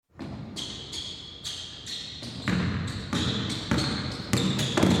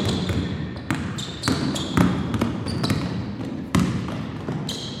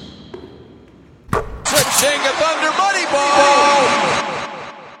Thunder Moneyball.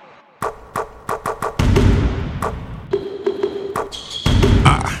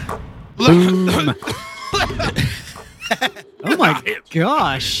 Boom. Oh my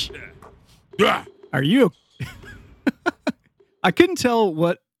gosh. Are you? I couldn't tell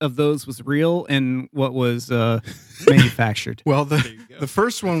what of those was real and what was manufactured. Well, the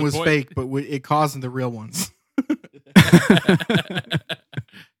first one was fake, but it caused the real ones.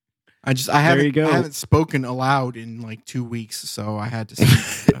 I haven't spoken aloud in like 2 weeks, so I had to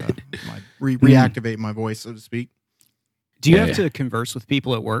reactivate my voice, so to speak. Do you have to converse with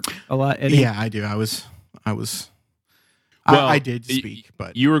people at work a lot, Eddie? Yeah, I do. I did speak,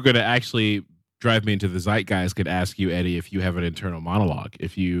 but you were going to actually drive me into the zeitgeist. Could ask you, Eddie, if you have an internal monologue,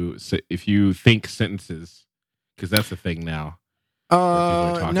 if you think sentences, because that's the thing now. No,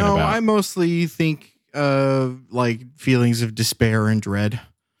 about. I mostly think like feelings of despair and dread.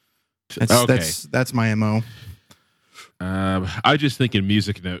 That's my MO. I was just thinking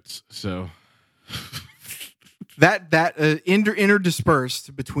music notes. So that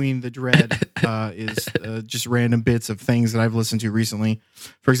interdispersed between the dread is just random bits of things that I've listened to recently.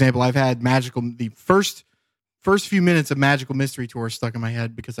 For example, I've had the first few minutes of Magical Mystery Tour stuck in my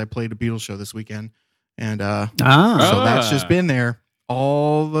head because I played a Beatles show this weekend, and so that's just been there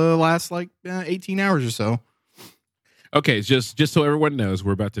all the last 18 hours or so. Okay, just so everyone knows,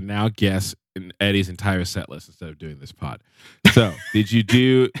 we're about to now guess in Eddie's entire set list instead of doing this pod. So, did you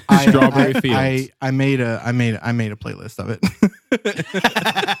do Strawberry Fields? I made a playlist of it.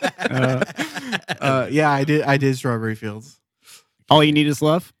 Yeah, I did Strawberry Fields. All You Need Is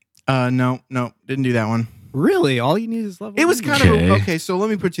Love? No, didn't do that one. Really? All You Need Is Love? It was kind of okay. So let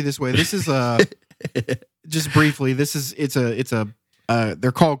me put you this way. This is just briefly.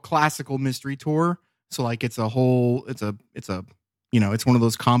 They're called Classical Mystery Tour. So like it's one of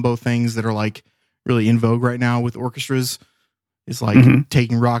those combo things that are like really in vogue right now with orchestras. It's like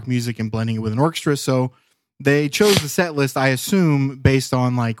taking rock music and blending it with an orchestra. So they chose the set list, I assume, based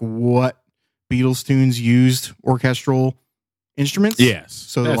on like what Beatles tunes used orchestral instruments. Yes.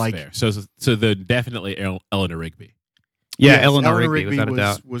 So that's like fair. So the definitely Eleanor Rigby. Yeah, yes, Eleanor Rigby without a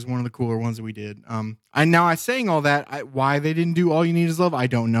doubt was one of the cooler ones that we did. I saying all that, why they didn't do All You Need Is Love, I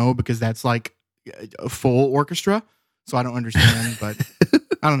don't know, because that's like a full orchestra, so I don't understand. But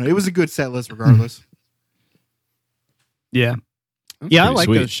I don't know. It was a good set list regardless. Yeah, I like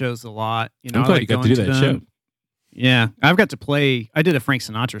those shows a lot. I'm glad you got to do that show. Yeah, I've got to play. I did a Frank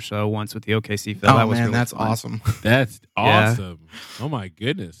Sinatra show once with the OKC Phil. Oh that was man, really that's fun. awesome. That's awesome. Oh my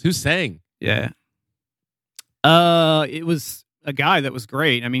goodness, who sang? Yeah, it was a guy that was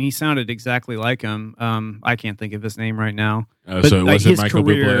great. I mean, he sounded exactly like him. I can't think of his name right now. Oh, so it wasn't Michael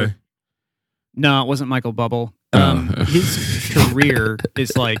Bublé? No, it wasn't Michael Bubble. His career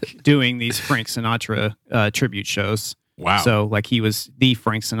is like doing these Frank Sinatra tribute shows. Wow. So like he was the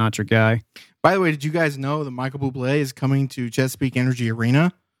Frank Sinatra guy. By the way, did you guys know that Michael Bublé is coming to Chesapeake Energy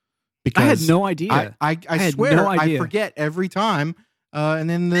Arena? Because I had no idea. I swear, I forget every time, and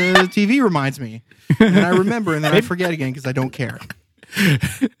then the TV reminds me, and I remember, and then I forget again because I don't care.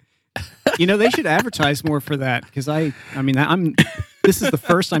 They should advertise more for that because this is the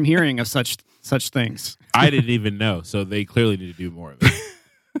first I'm hearing of such things. I didn't even know, so they clearly need to do more of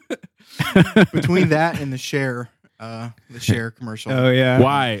it. Between that and the Cher commercial. Oh yeah.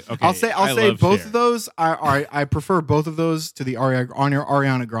 Why? Okay. I'll say both of those. I prefer both of those to the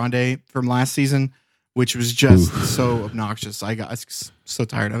Ariana Grande from last season, which was just so obnoxious. I got so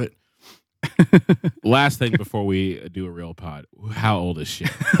tired of it. Last thing before we do a real pod, how old is Cher?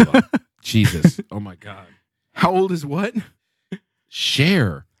 Jesus. Oh my God. How old is what?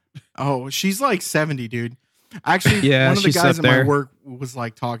 Cher. Oh, she's like 70, dude. Actually, one of the guys at my work was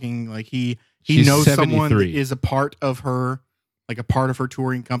like talking like he knows 73. Someone that is a part of her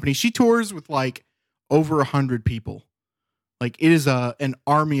touring company. She tours with like over 100 people. Like it is an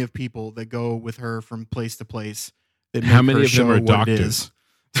army of people that go with her from place to place. How many of them are doctors?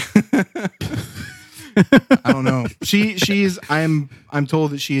 I don't know. She's I'm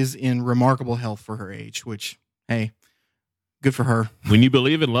told that she is in remarkable health for her age, which hey, good for her. When you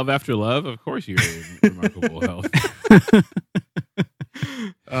believe in love after love, of course you're in remarkable health.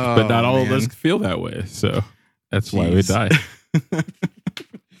 But not all of us feel that way, so that's why we die.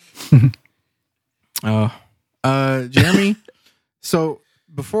 Jeremy, so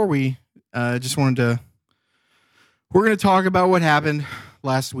before we we're going to talk about what happened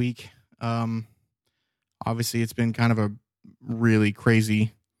last week. Obviously it's been kind of a really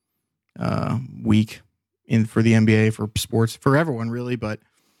crazy week for the NBA, for sports, for everyone really. But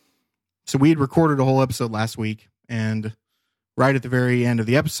so we had recorded a whole episode last week, and right at the very end of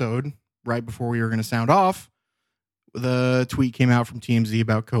the episode, right before we were going to sound off, the tweet came out from TMZ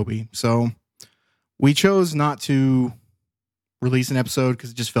about Kobe. So we chose not to release an episode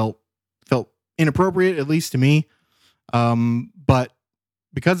because it just felt inappropriate, at least to me. But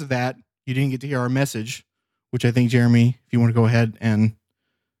because of that, you didn't get to hear our message, which I think, Jeremy, if you want to go ahead and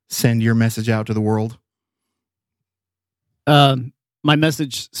send your message out to the world. My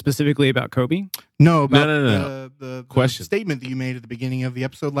message specifically about Kobe? No, about No. The Question. statement that you made at the beginning of the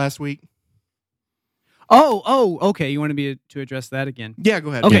episode last week. Oh, okay. You want me to address that again? Yeah, go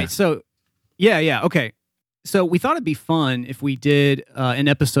ahead. Okay, Yeah. so okay. So we thought it'd be fun if we did an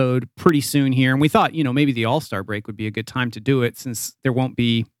episode pretty soon here, and we thought, maybe the All-Star break would be a good time to do it since there won't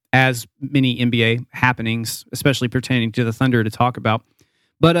be as many NBA happenings, especially pertaining to the Thunder, to talk about.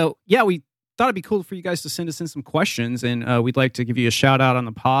 But we thought it'd be cool for you guys to send us in some questions, and we'd like to give you a shout out on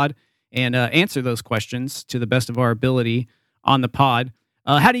the pod and answer those questions to the best of our ability on the pod.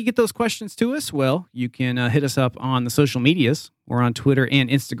 How do you get those questions to us? Well, you can hit us up on the social medias. We're on Twitter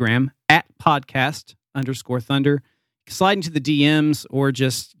and Instagram at podcast_Thunder. Slide into the DMs or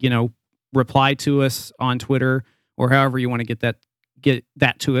just, reply to us on Twitter or however you want to get that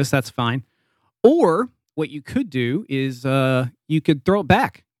to us. That's fine. Or what you could do is you could throw it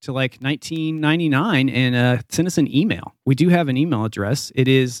back to like 1999 and send us an email. We do have an email address. It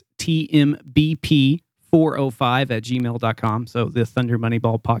is tmbp405@gmail.com. So the Thunder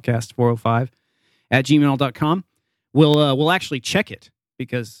Moneyball Podcast 405@gmail.com. We'll actually check it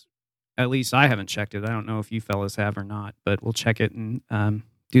because at least I haven't checked it. I don't know if you fellas have or not, but we'll check it and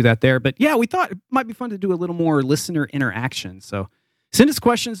do that there. But yeah, we thought it might be fun to do a little more listener interaction. So send us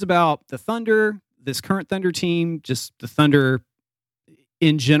questions about the Thunder, this current Thunder team, just the Thunder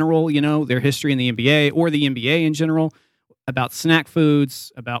in general, their history in the NBA or the NBA in general, about snack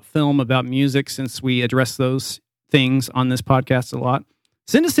foods, about film, about music, since we address those things on this podcast a lot.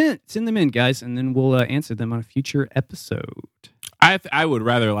 Send them in, guys, and then we'll answer them on a future episode. I would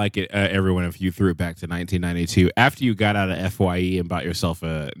rather like it, everyone, if you threw it back to 1992 after you got out of FYE and bought yourself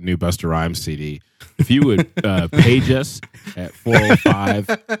a new Busta Rhymes CD. If you would page us at 405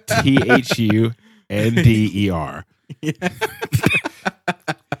 THUNDER. Yeah.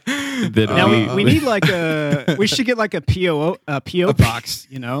 Now we need we should get like a PO box,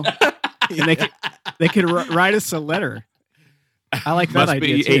 and they could write us a letter. I like that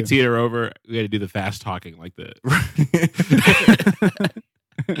idea. Must be 18 too. or over. We got to do the fast talking like the.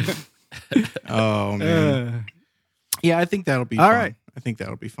 Oh man. Yeah, I think that'll be all fun. right. I think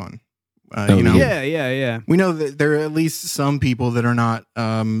that'll be fun. Yeah. We know that there are at least some people that are not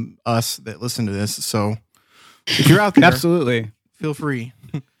us that listen to this. So if you're out there, Absolutely. feel free.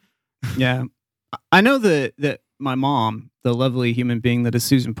 Yeah. I know that my mom, the lovely human being that is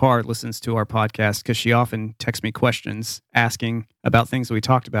Susan Parr, listens to our podcast because she often texts me questions asking about things that we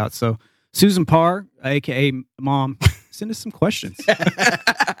talked about. So Susan Parr, aka Mom, send us some questions.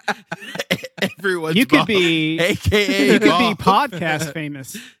 Everyone's You could be AKA you could be podcast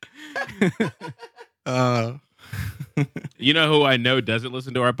famous. You know who I know doesn't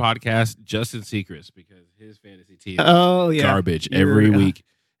listen to our podcast? Justin Sechrist, because his fantasy team is Oh yeah. garbage every week,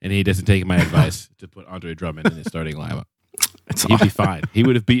 and he doesn't take my advice to put Andre Drummond in his starting lineup. He'd be fine. He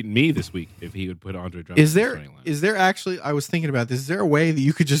would have beaten me this week if he would put Andre Drummond in his starting lineup. Is there actually, I was thinking about this, is there a way that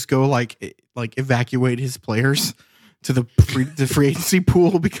you could just go like evacuate his players to the free agency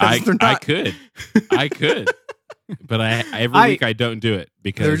pool because they're not? I could. But every week I don't do it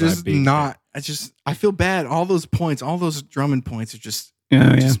because they're just I'm being not. I feel bad. All those points, all those Drummond points are just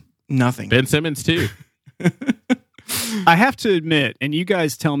nothing. Ben Simmons too. I have to admit, and you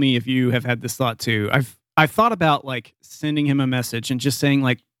guys tell me if you have had this thought too. I've thought about like sending him a message and just saying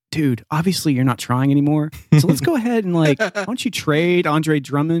like, dude, obviously you're not trying anymore. So let's go ahead and like, why don't you trade Andre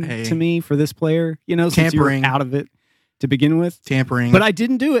Drummond to me for this player? Since you were out of it to begin with. Tampering. But I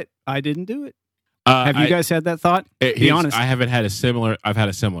didn't do it. Have you guys had that thought? Be honest. I've had a similar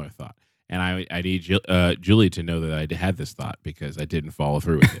thought. And I need Julie to know that I had this thought because I didn't follow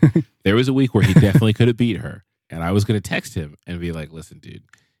through with it. There was a week where he definitely could have beat her. And I was going to text him and be like, listen, dude,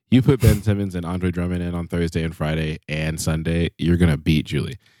 you put Ben Simmons and Andre Drummond in on Thursday and Friday and Sunday, you're going to beat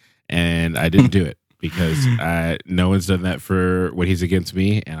Julie. And I didn't do it because no one's done that for when he's against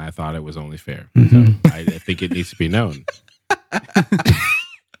me. And I thought it was only fair. So I think it needs to be known.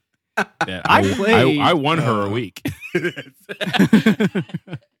 That I won her a week.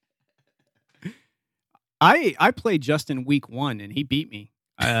 I played Justin week 1 and he beat me.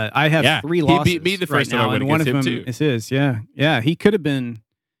 I have 3 losses. He beat me the first time I went and one of against them him too. is his. Yeah. He could have been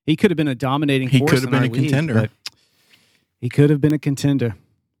a dominating force. He could have been a contender. But he could have been a contender.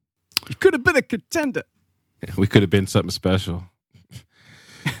 He could have been a contender. We could have been something special.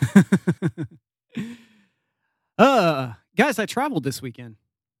 Guys, I traveled this weekend.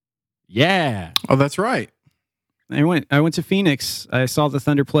 Yeah. Oh, that's right. I went to Phoenix. I saw the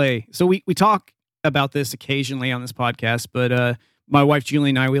Thunder play. So we talk about this occasionally on this podcast, but my wife Julie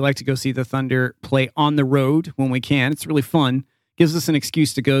and I, we like to go see the Thunder play on the road when we can. It's really fun. Gives us an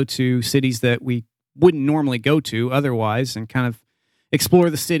excuse to go to cities that we wouldn't normally go to otherwise, and kind of explore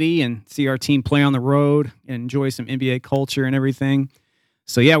the city and see our team play on the road and enjoy some NBA culture and everything.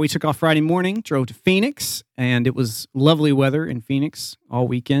 So yeah, we took off Friday morning, drove to Phoenix, and it was lovely weather in Phoenix all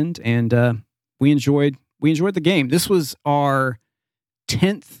weekend, and we enjoyed the game. This was our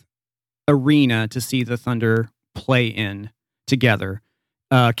 10th arena to see the Thunder play in together,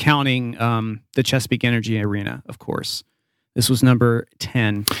 counting the Chesapeake Energy Arena, of course. This was number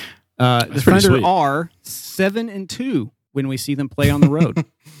 10. The Thunder sweet. are 7-2 when we see them play on the road.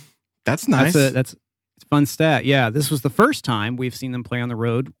 That's nice. That's a fun stat. Yeah, this was the first time we've seen them play on the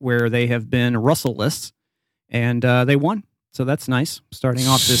road where they have been Russell-less, and they won. So that's nice. Starting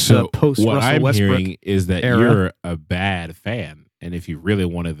off this post-Russell what I'm Westbrook hearing is that era. you're a bad fan, and if you really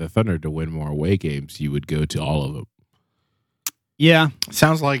wanted the Thunder to win more away games, you would go to all of them. Yeah,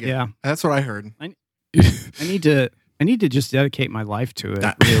 Sounds like it. yeah. That's what I heard. I need to just dedicate my life to it.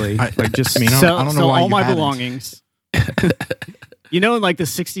 Really, like just I sell, don't know sell why all you my haven't. belongings. In like the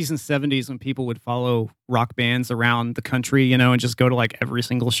 60s and 70s when people would follow rock bands around the country, and just go to like every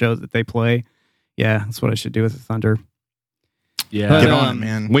single show that they play. Yeah, that's what I should do with the Thunder. Yeah. But, Get on it,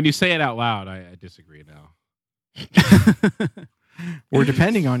 man. When you say it out loud, I disagree now. We're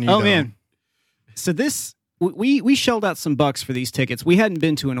depending on you. Oh though. man. So we shelled out some bucks for these tickets. We hadn't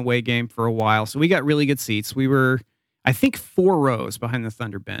been to an away game for a while, so we got really good seats. We were, I think, 4 rows behind the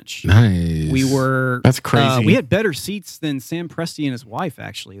Thunder bench. Nice. We were. That's crazy. We had better seats than Sam Presti and his wife.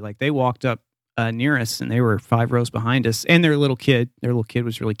 Actually, like they walked up near us, and they were 5 rows behind us. And their little kid. Their little kid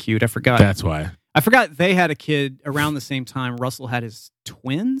was really cute. I forgot. That's why. I forgot they had a kid around the same time Russell had his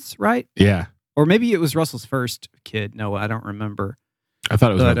twins, right? Yeah. Or maybe it was Russell's first kid. No, I don't remember. I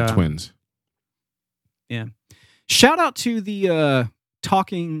thought it was But, one of the twins. Yeah. Shout out to the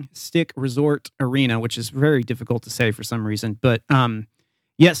Talking Stick Resort Arena, which is very difficult to say for some reason. But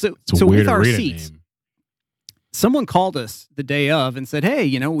yeah, so It's a weird with our arena seats, name. someone called us the day of and said,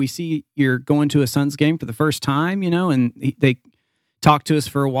 "Hey, we see you're going to a Suns game for the first time, and they talked to us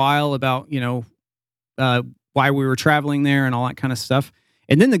for a while about, why we were traveling there and all that kind of stuff.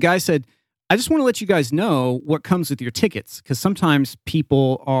 And then the guy said, I just want to let you guys know what comes with your tickets, because sometimes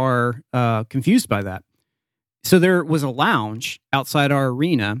people are confused by that. So there was a lounge outside our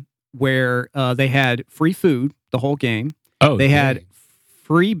arena where they had free food the whole game. Oh, They dang. had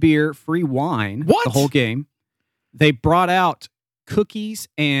free beer, free wine What? the whole game. They brought out cookies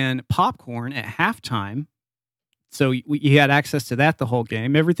and popcorn at halftime. So you had access to that the whole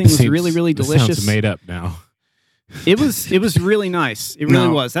game. Everything was really, really This delicious. sounds made up now. It was really nice. It really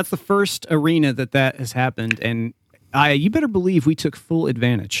No. was. That's the first arena that has happened, and you better believe we took full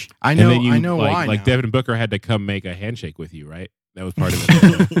advantage. I And know. then you, I know like, why. Like now. Devin Booker had to come make a handshake with you, right? That was part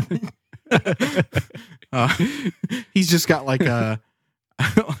of it. He's just got like a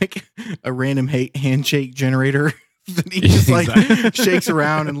random handshake generator that he just like Exactly. shakes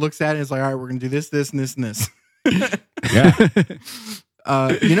around and looks at it and is like, all right, we're gonna do this, this, and this, and this. Yeah.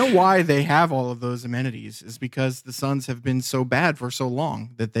 You know why they have all of those amenities is because the Suns have been so bad for so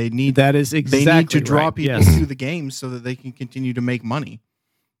long that they need That is exactly they need to draw right. people Yes. to the games so that they can continue to make money.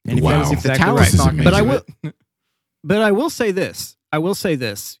 And if, Wow. if the Exactly talent's right. not going But to I do will- it, But I will say this. I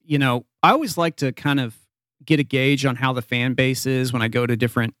always like to kind of get a gauge on how the fan base is when I go to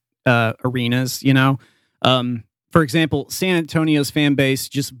different arenas, For example, San Antonio's fan base,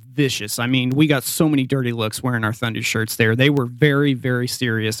 just vicious. I mean, we got so many dirty looks wearing our Thunder shirts there. They were very, very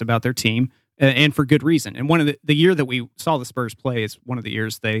serious about their team, and for good reason. And one of the year that we saw the Spurs play is one of the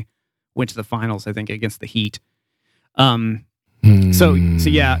years they went to the finals, I think, against the Heat. So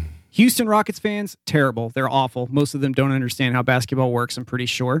yeah, Houston Rockets fans, terrible. They're awful. Most of them don't understand how basketball works, I'm pretty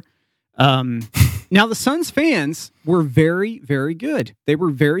sure. Now, the Suns fans were very, very good. They were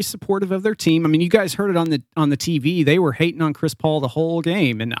very supportive of their team. I mean, you guys heard it on the TV. They were hating on Chris Paul the whole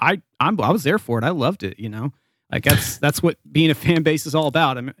game, and I was there for it. I loved it. Like that's what being a fan base is all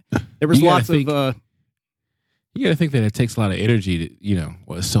about. I mean, there was You gotta lots think- of. You got to think that it takes a lot of energy to,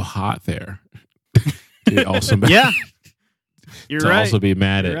 it's so hot there. to also, Yeah, you're to right. also be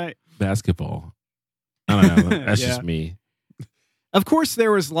mad You're at right. basketball. I don't know. That's Yeah. just me. Of course,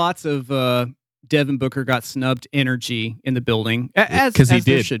 there was lots of Devin Booker got snubbed energy in the building, as 'Cause he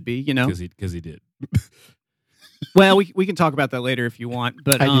there did. should be. Because he did. Well, we can talk about that later if you want,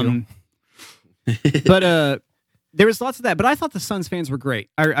 but I do. but there was lots of that, but I thought the Suns fans were great.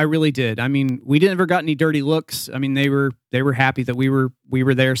 I really did. I mean, we never got any dirty looks. I mean, they were happy that we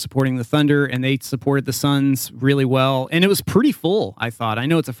were there supporting the Thunder, and they supported the Suns really well. And it was pretty full, I thought. I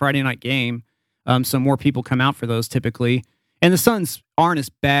know it's a Friday night game, so more people come out for those typically. And the Suns aren't as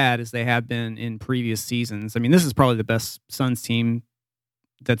bad as they have been in previous seasons. I mean, this is probably the best Suns team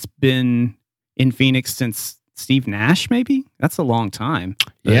that's been in Phoenix since Steve Nash, maybe? That's a long time.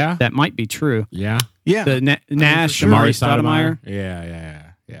 Yeah. That might be true. Yeah. Yeah. The Nash, sure. Amari Stoudemire.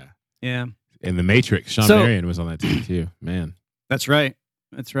 Yeah. Yeah, In the Matrix, Sean Marion was on that team too. Man. that's right.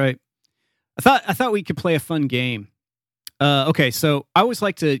 That's right. I thought we could play a fun game. Okay, so I always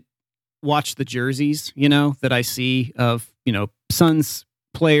like to watch the jerseys, that I see of, Suns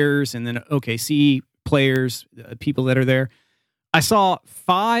players and then OKC players, people that are there. I saw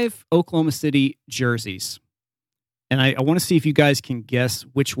 5 Oklahoma City jerseys, and I want to see if you guys can guess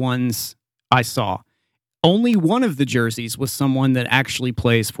which ones I saw. Only one of the jerseys was someone that actually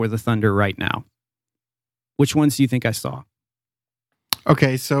plays for the Thunder right now. Which ones do you think I saw?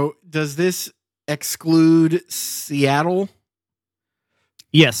 Okay, so does this exclude Seattle?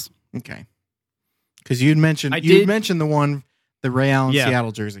 Yes. Okay, because you'd mentioned the Ray Allen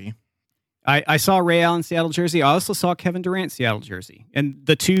Seattle jersey. I saw Ray Allen Seattle jersey. I also saw Kevin Durant Seattle jersey. And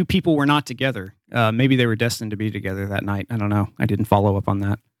the two people were not together. Maybe they were destined to be together that night. I don't know. I didn't follow up on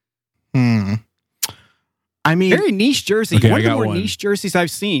that. I mean, very niche jersey. Okay, One I of the got more one. niche jerseys I've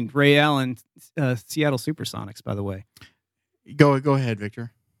seen. Ray Allen Seattle Supersonics, by the way. go ahead,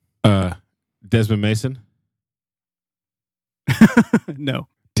 Victor. Desmond Mason. No.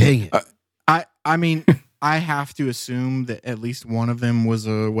 Dang it. I mean, I have to assume that at least one of them was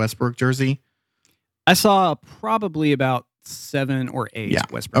a Westbrook jersey. I saw probably about 7 or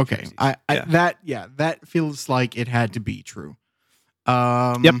 8 Westbrook Okay. jerseys. That feels like it had to be true.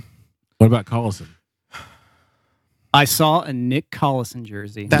 Yep. What about Collison? I saw a Nick Collison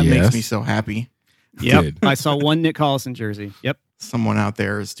jersey. That Yes. makes me so happy. Yep. Good. I saw one Nick Collison jersey. Yep. Someone out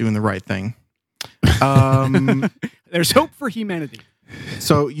there is doing the right thing. There's hope for humanity.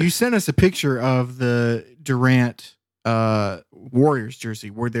 So you sent us a picture of the Durant Warriors jersey.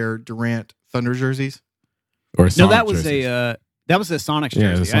 Were there Durant Thunder jerseys? Or No, Sonic that was jerseys? a Sonics Yeah, it was a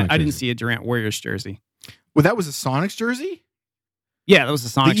jersey. Sonic I didn't jersey. see a Durant Warriors jersey. Well, that was a Sonics jersey Yeah, that was a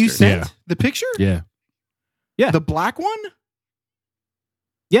Sonics that you jersey. sent Yeah. the picture. Yeah. Yeah. The black one.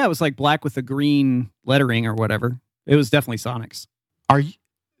 Yeah, it was like black with the green lettering or whatever. It was definitely Sonics. Are you?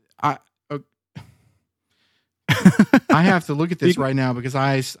 I have to look at this right now because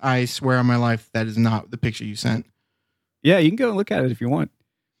I swear on my life that is not the picture you sent. Yeah, you can go and look at it if you want.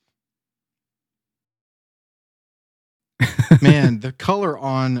 Man, the color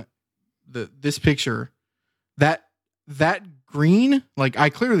on this picture, that green, like I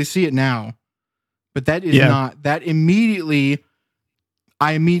clearly see it now, but that is not that immediately.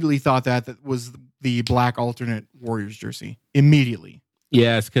 I immediately thought that was the black alternate Warriors jersey. Immediately.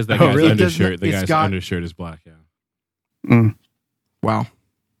 Yeah, it's because that Oh, guy's really? undershirt. The It's guy's got- undershirt is black. Yeah. Mm. Wow.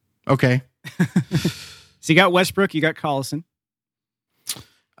 Okay. So you got Westbrook, you got Collison.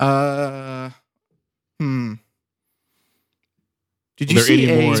 Did Are you there see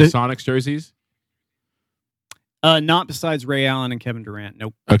any more a? Sonics jerseys? Not besides Ray Allen and Kevin Durant.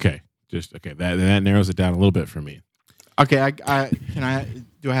 Nope. Okay, just okay. That narrows it down a little bit for me. Okay, do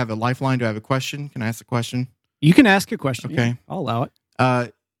I have a lifeline? Do I have a question? Can I ask a question? You can ask a question. Okay. Yeah, I'll allow it.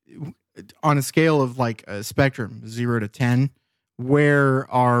 On a scale of like a spectrum, 0 to 10, where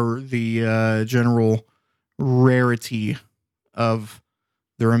are the general rarity of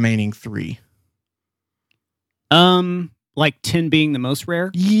the remaining 3? Like 10 being the most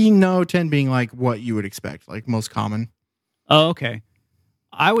rare. 10 being like what you would expect, like most common. Oh, okay.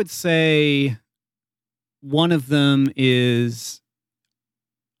 I would say one of them is.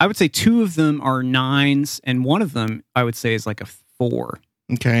 I would say 2 of them are 9s, and one of them I would say is like a 4.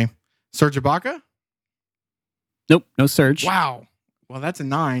 Okay. Serge Ibaka? Nope, no Surge. Wow. Well, that's a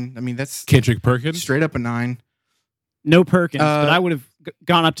 9. I mean, that's Kendrick Perkins. straight up a 9. No Perkins, but Uh, I would have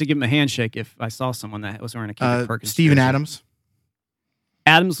gone up to give him a handshake if I saw someone that was wearing a Kendrick Perkins. Steven jersey. Adams.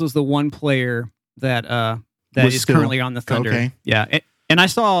 Adams was the one player that Was is still- currently on the Thunder. okay. Yeah, and I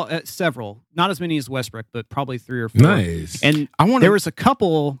saw several, not as many as Westbrook, but probably 3 or 4. Nice. And I want there was a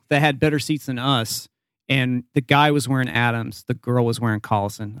couple that had better seats than us, and the guy was wearing Adams, the girl was wearing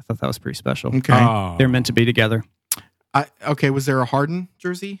Collison. I thought that was pretty special. Okay. Oh. They're meant to be together. Okay. Was there a Harden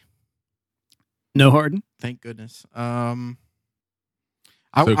jersey? No Harden. Thank goodness. So I'm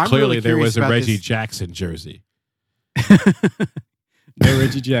clearly really there was curious a about Reggie this- Jackson jersey. No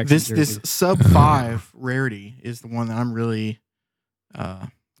Reggie Jackson. This jersey. sub 5 rarity is the one that I'm really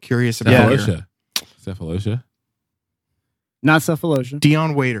curious about. here. Cephalosha. Not Cephalosha.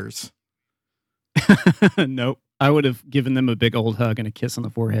 Dion Waiters. Nope. I would have given them a big old hug and a kiss on the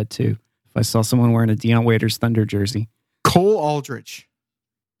forehead too if I saw someone wearing a Dion Waiters Thunder jersey. Cole Aldrich.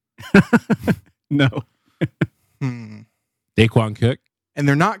 No. Daquan Cook. And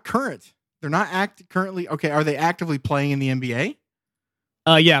they're not current. They're not currently. Okay, are they actively playing in the NBA?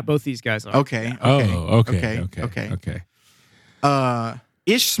 Yeah, both these guys are. Okay. Okay.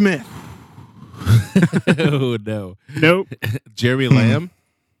 Ish Smith. Oh no. Nope. Jeremy Lamb.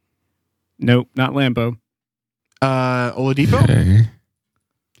 Nope, not Lambeau. Oladipo. Okay.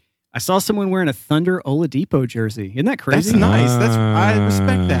 I saw someone wearing a Thunder Oladipo jersey. Isn't that crazy? That's nice. I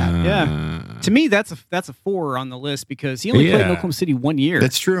respect that. Yeah. To me, that's a 4 on the list because he only played in Oklahoma City 1 year.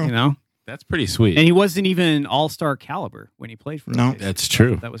 That's true. You know, That's pretty sweet. and he wasn't even All-Star caliber when he played for. No. OKC. That's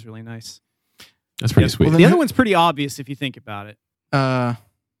true. That was really nice. That's pretty Yeah. sweet. Well, The then other one's pretty obvious if you think about it. Paul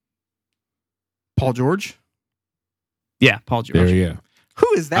George. Yeah, Paul George. There you go.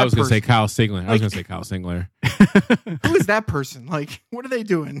 Who is that? I was going to say person? Kyle Singler. I was going to say Kyle Singler. Who is that person? Like, what are they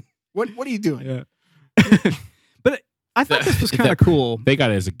doing? What are you doing? Yeah. But I thought this was kind of cool. They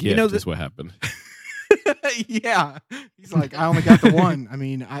got it as a gift. know, Is what happened. Yeah. He's like, I only got the one. I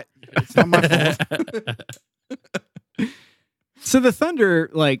mean, it's not my fault. So the Thunder,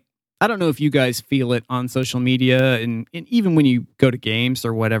 like, I don't know if you guys feel it on social media and even when you go to games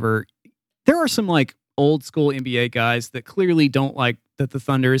or whatever, there are some like old school NBA guys that clearly don't like that the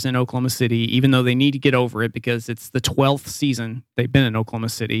Thunder is in Oklahoma City, even though they need to get over it because it's the 12th season they've been in Oklahoma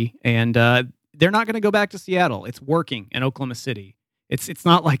City. And they're not going to go back to Seattle. It's working in Oklahoma City. It's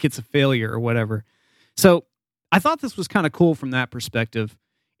not like it's a failure or whatever. So I thought this was kind of cool from that perspective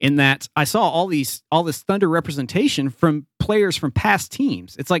in that I saw all this Thunder representation from players from past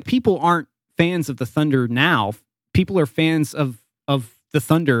teams. It's like people aren't fans of the Thunder now. People are fans of the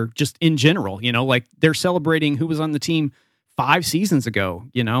Thunder just in general, you know, like they're celebrating who was on the team 5 seasons ago,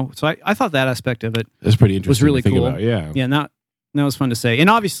 you know? So I thought that aspect of it That's pretty interesting. was really to think cool. About. Yeah. Yeah, that was fun to say. And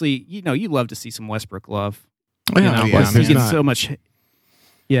obviously, you know, you love to see some Westbrook love. Oh, You yeah, know, yeah, he man. gets so much.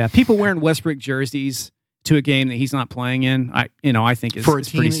 Yeah, people wearing Westbrook jerseys to a game that he's not playing in, I think is For a is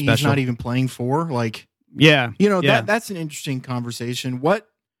team pretty that he's special. not even playing for, like, Yeah, you know, Yeah. that's an interesting conversation.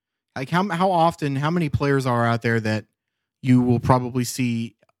 How often, how many players are out there that you will probably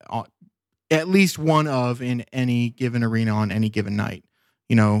see at least one of in any given arena on any given night,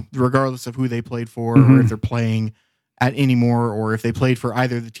 you know, regardless of who they played for or if they're playing at anymore or if they played for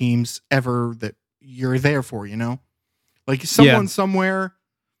either of the teams ever that you're there for, you know, like someone somewhere,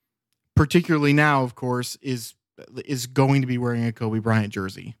 particularly now, of course, is going to be wearing a Kobe Bryant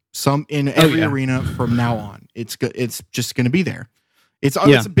jersey. Some in every arena from now on. It's just going to be there. It's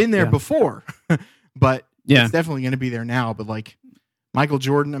been there before, but it's definitely going to be there now. But like Michael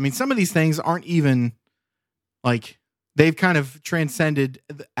Jordan, I mean, some of these things aren't even like they've kind of transcended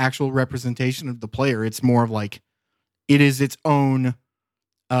the actual representation of the player. It's more of like it is its own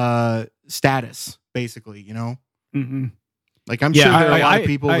status, basically. You know, like I'm sure there are a lot of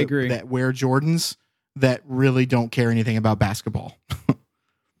people that wear Jordans that really don't care anything about basketball.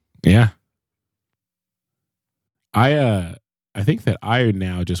 Yeah. I think that I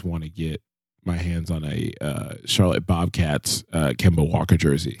now just want to get my hands on a Charlotte Bobcats Kemba Walker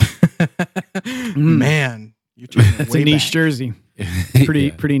jersey. Man, you're taking it's a niche jersey.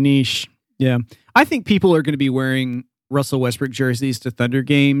 Pretty niche. Yeah, I think people are going to be wearing Russell Westbrook jerseys to Thunder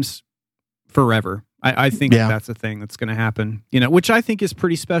games forever. I think that's a thing that's going to happen. You know, which I think is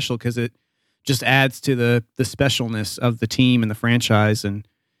pretty special because it just adds to the specialness of the team and the franchise and.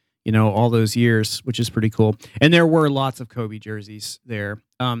 You know, all those years, which is pretty cool. And there were lots of Kobe jerseys there.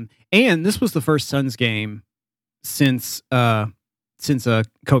 And this was the first Suns game since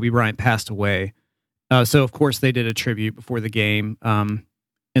Kobe Bryant passed away. So, of course, they did a tribute before the game. And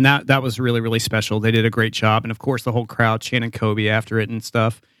that was really, really special. They did a great job. And, of course, the whole crowd chanted Kobe after it and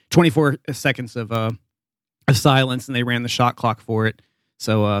stuff. 24 seconds of silence, and they ran the shot clock for it.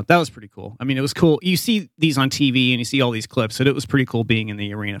 So that was pretty cool. I mean, it was cool. You see these on TV and you see all these clips, so it was pretty cool being in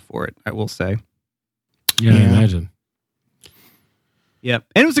the arena for it, I will say. Yeah, I imagine. Yep.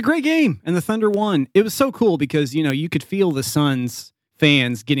 And it was a great game, and the Thunder won. It was so cool because, you know, you could feel the Suns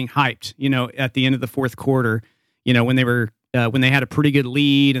fans getting hyped, you know, at the end of the fourth quarter, you know, when they had a pretty good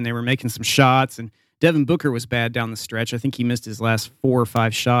lead and they were making some shots, and Devin Booker was bad down the stretch. I think he missed his last 4 or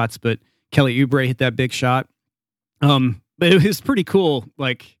 5 shots, but Kelly Oubre hit that big shot. But it was pretty cool.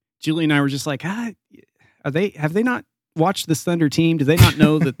 Like Julie and I were just like, have they not watched this Thunder team? Do they not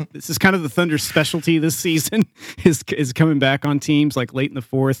know that this is kind of the Thunder's specialty this season is coming back on teams like late in the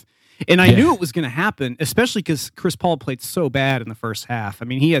fourth? And I knew it was going to happen, especially because Chris Paul played so bad in the first half. I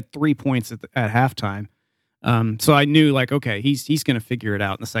mean, he had 3 points at halftime. So I knew like, okay, he's going to figure it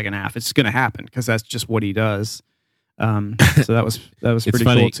out in the second half. It's going to happen because that's just what he does. So that was pretty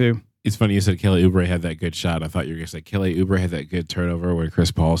funny. cool too. It's funny you said Kelly Oubre had that good shot. I thought you were going to say Kelly Oubre had that good turnover where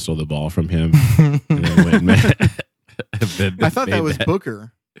Chris Paul stole the ball from him. And then went and I thought that made was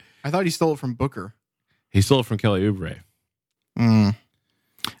Booker. I thought he stole it from Booker. He stole it from Kelly Oubre.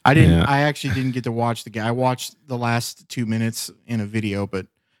 I didn't. Yeah. I actually didn't get to watch the game. I watched the last 2 minutes in a video, but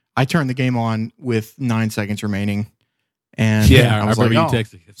I tturned the game on with 9 seconds remaining, and I was like, remember "Oh, you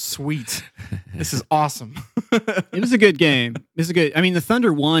texted. sweet, this is awesome." It was a good game. It was a good. I mean, the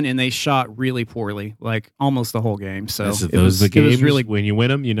Thunder won and they shot really poorly, like almost the whole game. So Those it are was the games really. when you win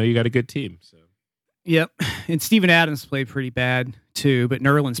them, you know you got a good team. So Yep. And Steven Adams played pretty bad too, but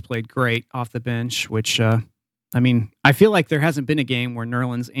Nerlens played great off the bench, which, I mean, I feel like there hasn't been a game where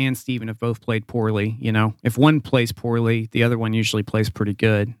Nerlens and Steven have both played poorly. You know, if one plays poorly, the other one usually plays pretty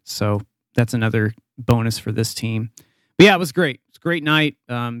good. So that's another bonus for this team. But yeah, it was great. It's a great night.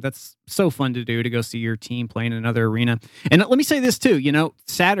 That's so fun to do, to go see your team playing in another arena. And let me say this too, you know,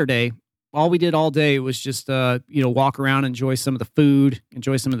 Saturday, all we did all day was just, walk around, enjoy some of the food,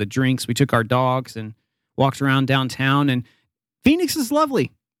 enjoy some of the drinks. We took our dogs and walked around downtown, and Phoenix is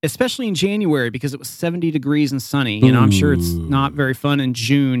lovely, especially in January because it was 70 degrees and sunny. You know, I'm sure it's not very fun in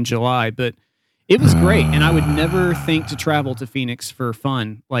June, July, but it was great. And I would never think to travel to Phoenix for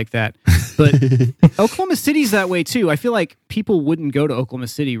fun like that. But Oklahoma City's that way too. I feel like people wouldn't go to Oklahoma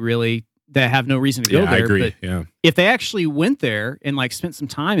City really that have no reason to go there. I agree. But Yeah. if they actually went there and like spent some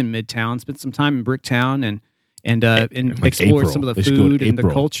time in Midtown, spent some time in Bricktown and like explored April. some of They the should go in food and the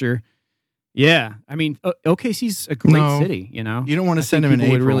April. culture. Yeah. I mean, OKC's a great No. city, you know. You don't want to I send think them in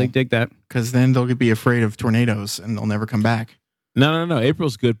people April would really dig that. because then they'll be afraid of tornadoes and they'll never come back. No.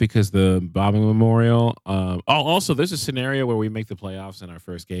 April's good because the bombing memorial. Also, there's a scenario where we make the playoffs and our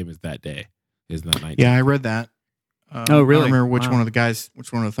first game is that day. Is not 19. Yeah, I read that. Oh, really? I don't remember which Wow. one of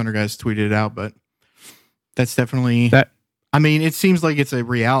the Thunder guys tweeted it out, but that's definitely That- I mean, it seems like it's a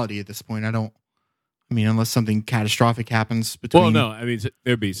reality at this point. Unless something catastrophic happens between. Well, no. I mean,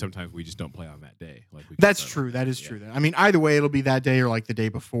 there'd be sometimes we just don't play on that day. Like we That's can start true. on That is day. true. I mean, either way, it'll be that day or like the day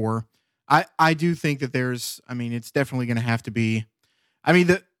before. I do think that it's definitely going to have to be. I mean,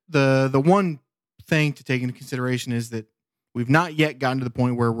 the one thing to take into consideration is that we've not yet gotten to the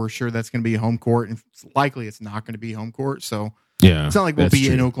point where we're sure that's going to be a home court, and it's likely it's not going to be home court. So Yeah, it's not like we'll that's be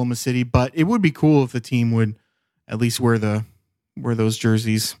in true. Oklahoma City, but it would be cool if the team would at least wear those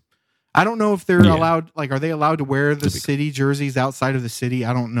jerseys. I don't know if they're Yeah. allowed. Like, are they allowed to wear the To be- city jerseys outside of the city?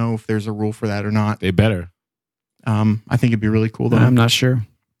 I don't know if there's a rule for that or not. They better. I think it'd be really cool though. I'm not sure.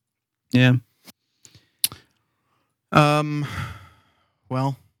 Yeah.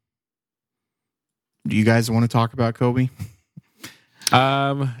 Well, do you guys want to talk about Kobe?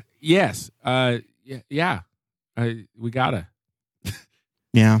 Yes. Yeah. We gotta.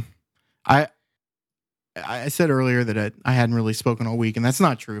 Yeah. I said earlier that I hadn't really spoken all week, and that's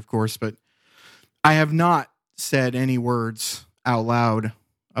not true, of course, but I have not said any words out loud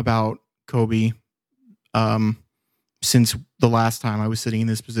about Kobe since the last time I was sitting in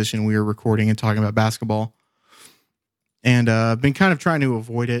this position. We were recording and talking about basketball. And I've been kind of trying to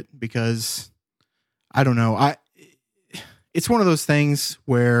avoid it because I don't know. It's one of those things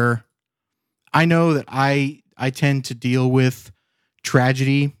where I know that I tend to deal with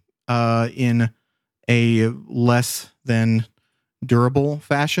tragedy in a less than durable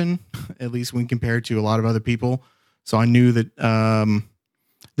fashion, at least when compared to a lot of other people. So I knew that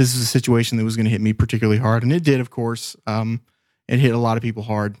this is a situation that was going to hit me particularly hard, and it did, of course. It hit a lot of people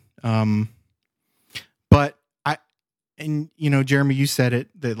hard. But Jeremy, you said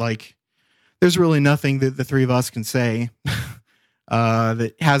it, that like there's really nothing that the three of us can say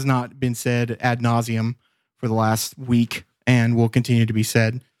that has not been said ad nauseum for the last week and will continue to be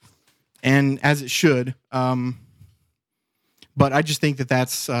said, and as it should. But I just think that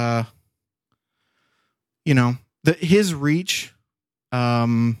that's his reach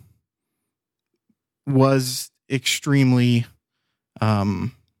was extremely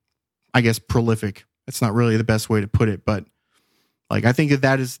prolific. That's not really the best way to put it, but like I think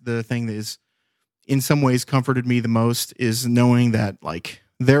that is the thing that is in some ways comforted me the most, is knowing that like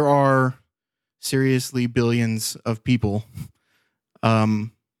there are seriously billions of people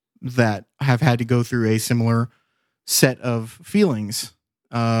that have had to go through a similar set of feelings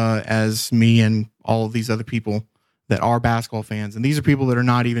as me and all of these other people that are basketball fans. And these are people that are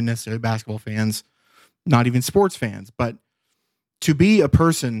not even necessarily basketball fans, not even sports fans, but to be a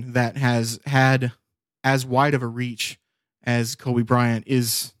person that has had as wide of a reach as Kobe Bryant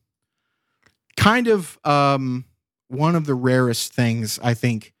is kind of one of the rarest things I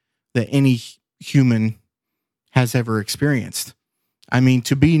think that any human has ever experienced. I mean,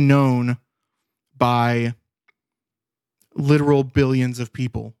 to be known by literal billions of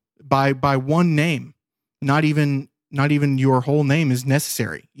people by one name, not even your whole name is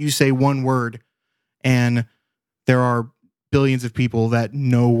necessary. You say one word and there are billions of people that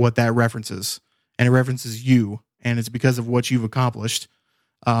know what that references, and it references you, and it's because of what you've accomplished.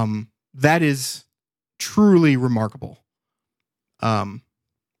 That is truly remarkable. And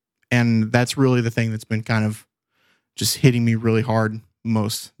that's really the thing that's been kind of just hitting me really hard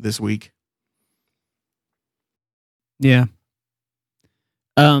most this week. Yeah.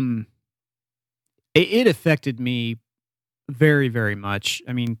 It affected me very, very much.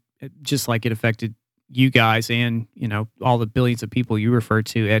 I mean, just like it affected you guys and, all the billions of people you referred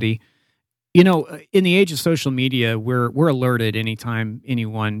to, Eddie. In the age of social media, we're alerted anytime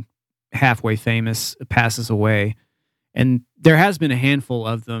anyone halfway famous passes away. And there has been a handful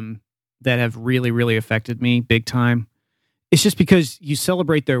of them that have really, really affected me big time. It's just because you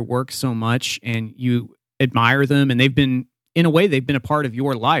celebrate their work so much and you admire them, and they've been a part of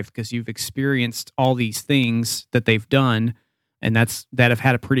your life because you've experienced all these things that they've done, and that have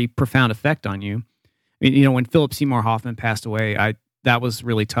had a pretty profound effect on you. I mean, when Philip Seymour Hoffman passed away, that was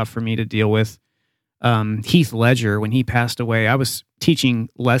really tough for me to deal with. Heath Ledger, when he passed away, I was teaching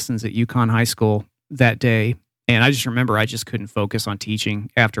lessons at Yukon High School that day, and I just remember I just couldn't focus on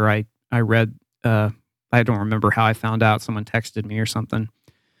teaching after I read. I don't remember how I found out. Someone texted me or something.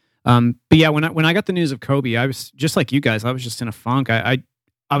 But yeah, when I got the news of Kobe, I was just like you guys. I was just in a funk. I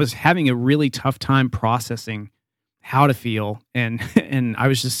was having a really tough time processing how to feel, and I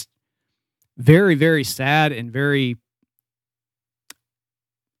was just very, very sad and very.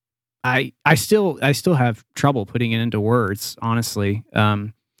 I still have trouble putting it into words, honestly.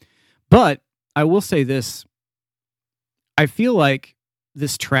 But I will say this: I feel like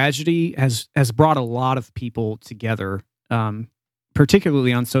this tragedy has brought a lot of people together.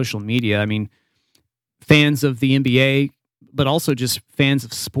 Particularly on social media. I mean, fans of the NBA, but also just fans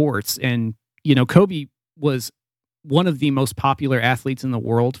of sports. And, Kobe was one of the most popular athletes in the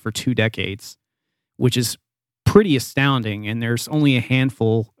world for 2 decades, which is pretty astounding. And there's only a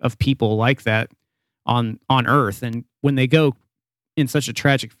handful of people like that on Earth. And when they go in such a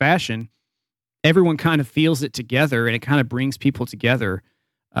tragic fashion, everyone kind of feels it together, and it kind of brings people together.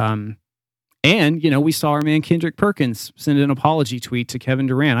 And, we saw our man Kendrick Perkins send an apology tweet to Kevin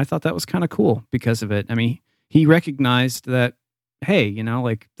Durant. I thought that was kind of cool because of it. I mean, he recognized that, hey,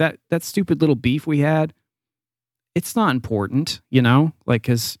 like that stupid little beef we had, it's not important,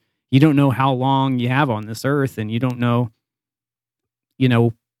 because you don't know how long you have on this earth, and you don't know,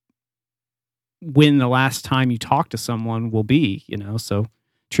 when the last time you talk to someone will be, so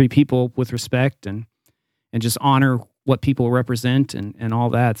treat people with respect and just honor what people represent and all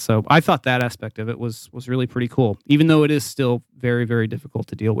that. So I thought that aspect of it was really pretty cool, even though it is still very, very difficult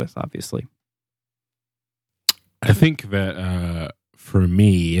to deal with, obviously. I think that for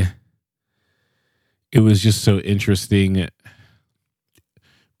me, it was just so interesting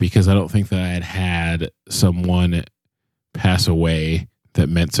because I don't think that I had someone pass away that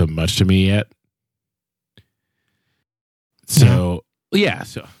meant so much to me yet. So,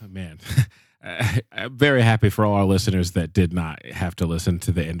 man. I'm very happy for all our listeners that did not have to listen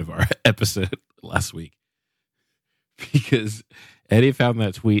to the end of our episode last week, because Eddie found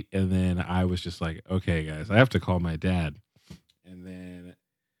that tweet, and then I was just like, okay, guys, I have to call my dad. And then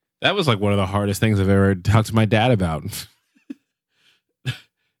that was like one of the hardest things I've ever talked to my dad about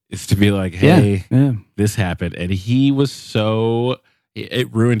is to be like, hey, this happened. And he was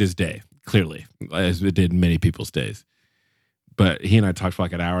it ruined his day, clearly, as it did many people's days. But he and I talked for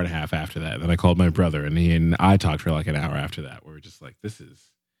like an hour and a half after that. And then I called my brother, and he and I talked for like an hour after that. We were just like, this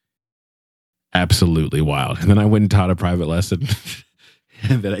is absolutely wild. And then I went and taught a private lesson.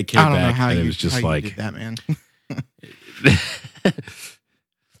 And then I came back, and it was just like, did that, man.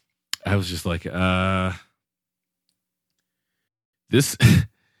 I was just like,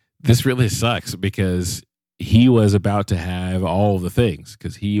 this really sucks, because he was about to have all the things,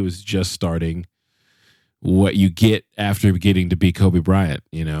 because he was just starting what you get after getting to be Kobe Bryant.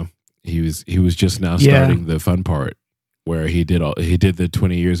 He was just now starting the fun part where he did the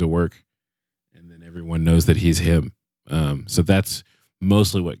 20 years of work, and then everyone knows that he's him. So that's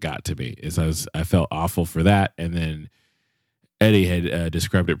mostly what got to me, is I felt awful for that. And then Eddie had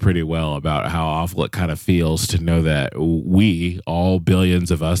described it pretty well about how awful it kind of feels to know that we, all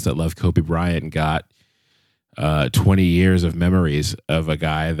billions of us that love Kobe Bryant, got 20 years of memories of a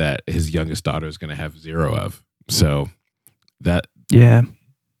guy that his youngest daughter is going to have 0 of. So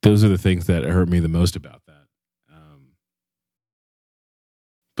those are the things that hurt me the most about that.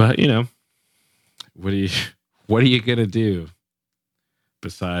 But what What are you gonna do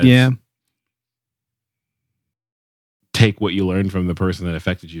besides take what you learned from the person that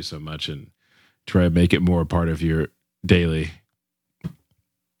affected you so much and try to make it more a part of your daily?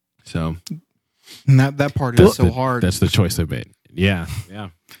 So, and that part is so hard. That's the choice I made. Yeah.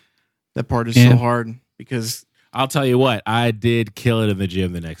 That part is so hard because I'll tell you what, I did kill it in the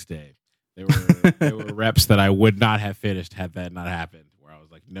gym the next day. There were reps that I would not have finished had that not happened. Where I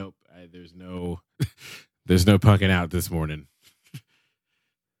was like, nope, there's no punking out this morning.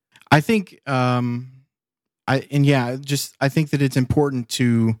 I think, I think that it's important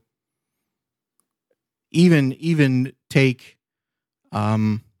to even take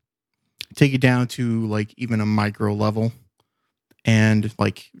it down to like even a micro level, and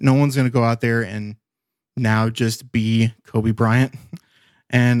like no one's going to go out there and now just be Kobe Bryant.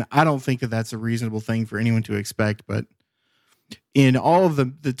 And I don't think that that's a reasonable thing for anyone to expect, but in all of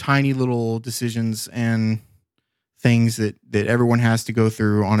the tiny little decisions and things that everyone has to go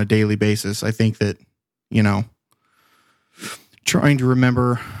through on a daily basis, I think that, you know, trying to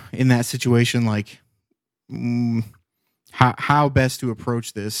remember in that situation, like how best to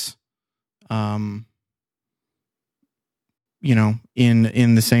approach this, you know,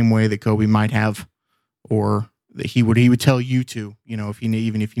 in the same way that Kobe might have, or that he would tell you to, you know,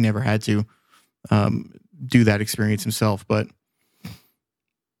 even if he never had to do that experience himself. But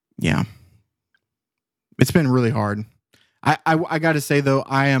yeah, it's been really hard. I got to say though,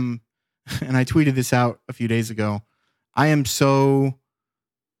 I am, and I tweeted this out a few days ago, I am so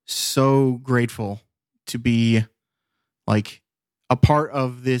grateful to be like a part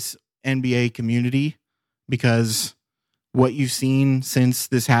of this NBA community, because what you've seen since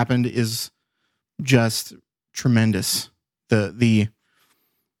this happened is just tremendous. The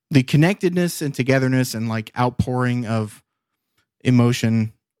connectedness and togetherness and like outpouring of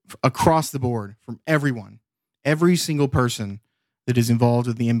emotion across the board from everyone, every single person that is involved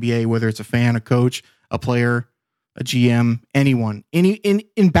with the NBA, whether it's a fan, a coach, a player, a GM, anyone,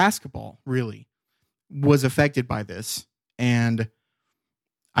 in basketball really was affected by this. And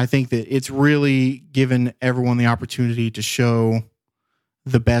I think that it's really given everyone the opportunity to show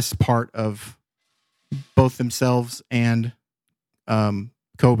the best part of both themselves and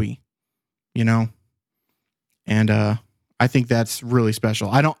Kobe, you know? And I think that's really special.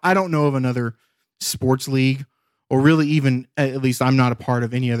 I don't know of another sports league, or really even, at least I'm not a part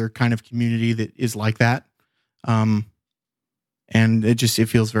of any other kind of community that is like that. And it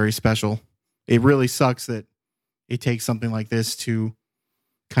feels very special. It really sucks that it takes something like this to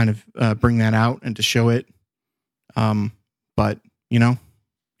kind of bring that out and to show it. But you know,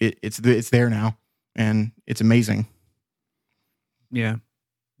 it's there now, and it's amazing. Yeah,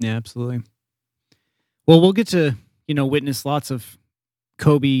 absolutely. Well, we'll get to, you know, witness lots of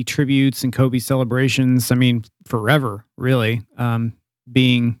Kobe tributes and Kobe celebrations. I mean, forever, really.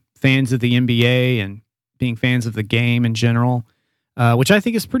 Being fans of the NBA and being fans of the game in general, which I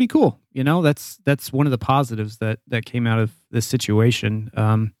think is pretty cool. You know, that's one of the positives that came out of this situation.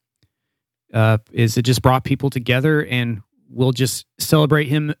 Is it just brought people together, and we'll just celebrate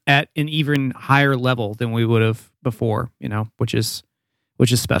him at an even higher level than we would have before. You know, which is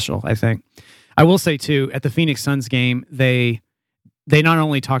special, I think. I will say too, at the Phoenix Suns game, they not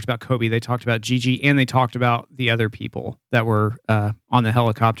only talked about Kobe, they talked about Gigi, and they talked about the other people that were on the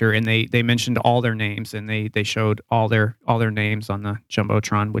helicopter, and they mentioned all their names, and they showed all their names on the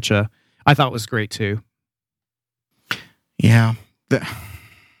Jumbotron, which I thought was great too. Yeah,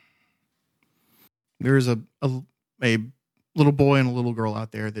 there's a little boy and a little girl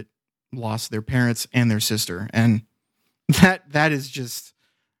out there that lost their parents and their sister, and that is just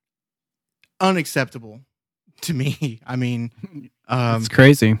unacceptable to me. I mean, it's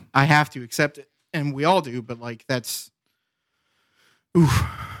crazy. I have to accept it, and we all do. But like, that's, oof,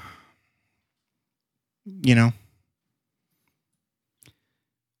 you know,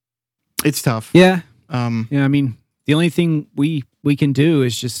 it's tough. Yeah. Yeah. I mean, the only thing we can do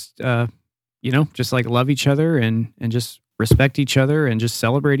is just, you know, just like love each other and just respect each other and just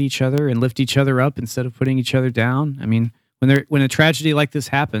celebrate each other and lift each other up instead of putting each other down. I mean, when a tragedy like this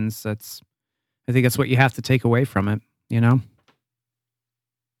happens, I think that's what you have to take away from it, you know?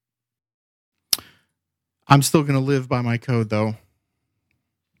 I'm still going to live by my code, though.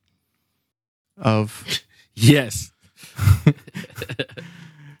 Of yes.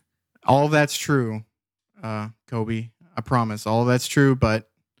 All of that's true, Kobe. I promise. All of that's true, but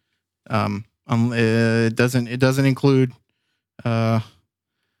it doesn't include 3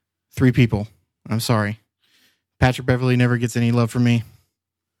 people. I'm sorry. Patrick Beverley never gets any love from me.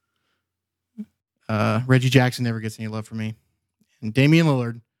 Reggie Jackson never gets any love from me, and Damian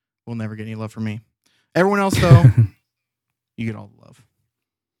Lillard will never get any love from me. Everyone else, though, you get all the love.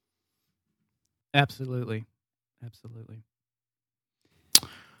 Absolutely.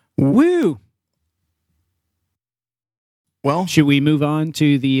 Woo! Well, Should we move on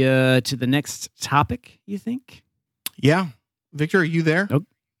to the next topic, you think? yeah. Victor, are you there? Nope.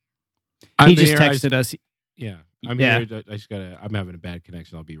 I'm He just here. texted us. Yeah, I'm Yeah. here. I'm having a bad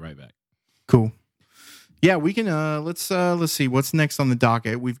connection. I'll be right back. Cool. Yeah, we can. Let's see what's next on the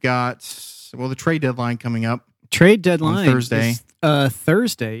docket. We've got the trade deadline coming up. Trade deadline On Thursday. is,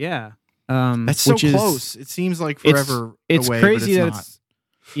 Thursday, yeah. That's so which is- close. It seems like forever It's away. crazy but that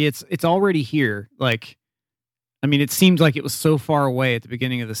not. it's already here. Like, I mean, it seemed like it was so far away at the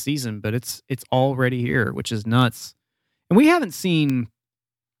beginning of the season, but it's already here, which is nuts. And we haven't seen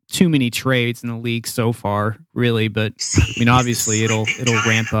too many trades in the league so far, really. But I mean, obviously, it'll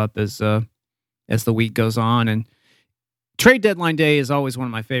ramp up as the week goes on. And trade deadline day is always one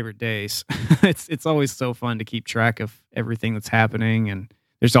of my favorite days. It's always so fun to keep track of everything that's happening, and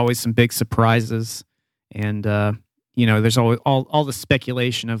there's always some big surprises. And there's always all the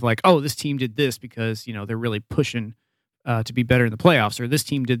speculation of like, oh, this team did this because they're really pushing to be better in the playoffs, or this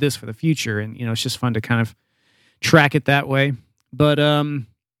team did this for the future, and it's just fun to kind of track it that way. But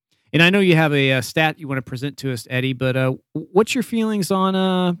and I know you have a stat you want to present to us, Eddie, but what's your feelings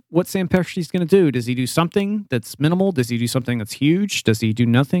on what Sam Presti's going to do? Does he do something that's minimal? Does he do something that's huge? Does he do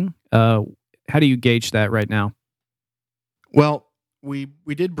nothing? How do you gauge that right now? Well, we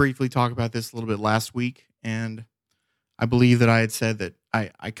did briefly talk about this a little bit last week, and I believe that I had said that I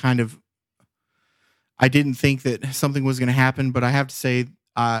didn't think that something was going to happen, but I have to say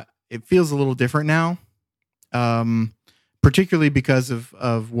it feels a little different now, particularly because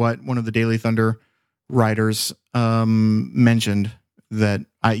of what one of the Daily Thunder writers mentioned that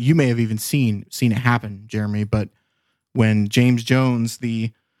you may have even seen it happen, Jeremy, but when James Jones,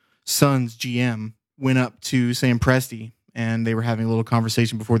 the Suns GM, went up to Sam Presti and they were having a little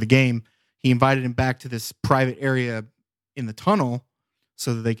conversation before the game, he invited him back to this private area in the tunnel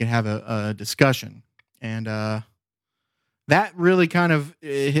so that they could have a discussion. And that really kind of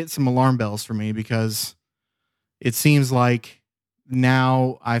hit some alarm bells for me, because it seems like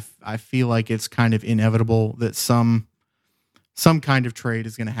now I feel like it's kind of inevitable that some kind of trade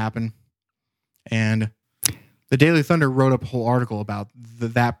is going to happen. And the Daily Thunder wrote up a whole article about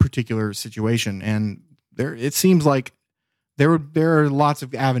that particular situation, and it seems like there are lots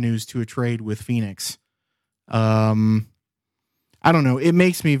of avenues to a trade with Phoenix. I don't know. It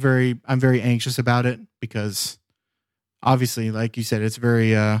makes me I'm very anxious about it, because obviously, like you said, it's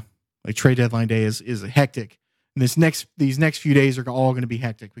very like trade deadline day is hectic. And these next few days are all going to be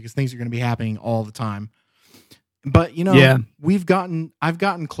hectic because things are going to be happening all the time. But Yeah. I've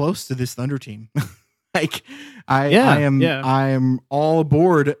gotten close to this Thunder team. Like I am all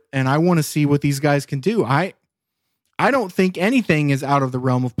aboard, and I want to see what these guys can do. I don't think anything is out of the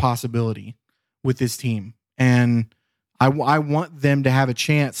realm of possibility with this team, and I want them to have a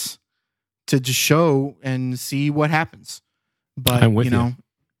chance to just show and see what happens. But I'm with you.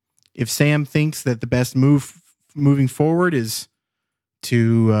 If Sam thinks that the best move moving forward is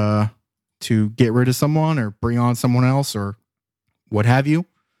to get rid of someone or bring on someone else or what have you,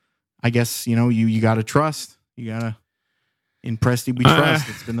 I guess you got to trust. You got to, in Presti we trust.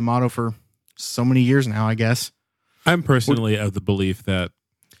 It's been the motto for so many years now, I guess. I'm personally of the belief that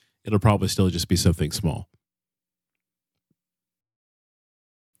it'll probably still just be something small,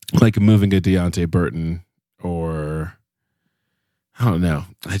 like moving a Deontay Burton, or I don't know.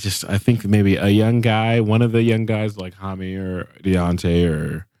 I think maybe a young guy, one of the young guys like Hami or Deontay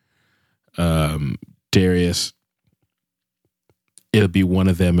or Darius. It'll be one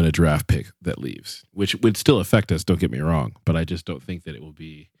of them in a draft pick that leaves, which would still affect us. Don't get me wrong, but I just don't think that it will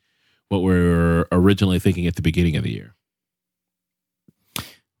be what we were originally thinking at the beginning of the year.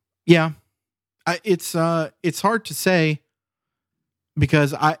 Yeah, it's hard to say,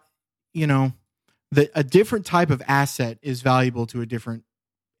 because a different type of asset is valuable to a different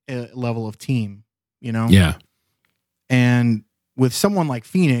level of team. Yeah, and with someone like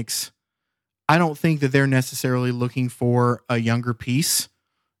Phoenix, I don't think that they're necessarily looking for a younger piece.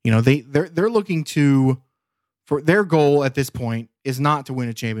 They're looking for their goal at this point is not to win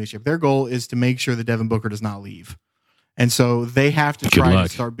a championship. Their goal is to make sure that Devin Booker does not leave. And so they have to try to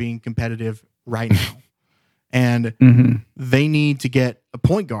start being competitive right now. And they need to get a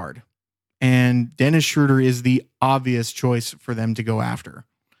point guard. And Dennis Schroeder is the obvious choice for them to go after.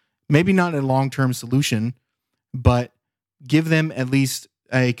 Maybe not a long-term solution, but give them at least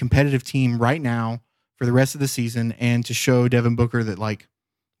a competitive team right now for the rest of the season, and to show Devin Booker that, like,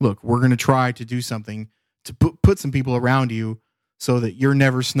 look, we're going to try to do something to put some people around you so that you're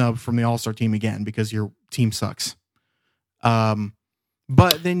never snubbed from the All-Star team again because your team sucks.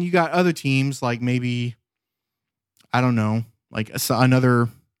 But then you got other teams like maybe, I don't know, like a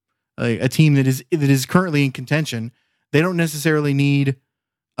team that is currently in contention. They don't necessarily need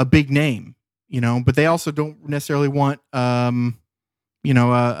a big name, but they also don't necessarily want, a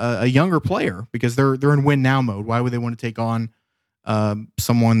younger player because they're in win now mode. Why would they want to take on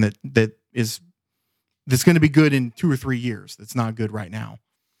someone that's going to be good in 2 or 3 years? That's not good right now.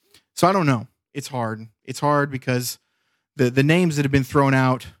 So I don't know. It's hard. It's hard because the names that have been thrown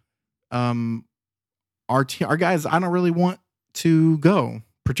out, are guys I don't really want to go,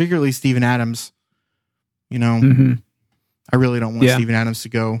 particularly Steven Adams. I really don't want Steven Adams to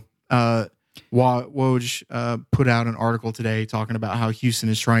go. Woj put out an article today talking about how Houston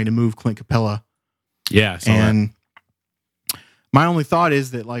is trying to move Clint Capella. Yeah, and my only thought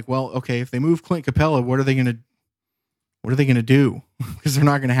is that, like, well, okay, if they move Clint Capella, what are they gonna do? Because they're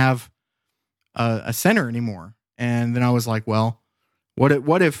not gonna have a center anymore. And then I was like, well,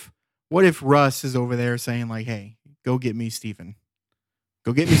 what if Russ is over there saying like, hey, go get me Steven,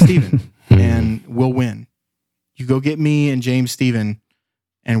 and we'll win. You go get me and James Steven,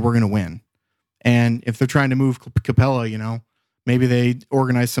 and we're gonna win. And if they're trying to move Capella, maybe they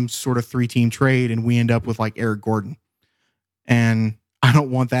organize some sort of 3-team trade and we end up with like Eric Gordon. And I don't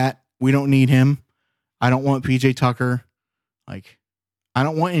want that. We don't need him. I don't want PJ Tucker. Like, I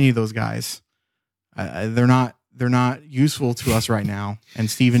don't want any of those guys. They're not useful to us right now. And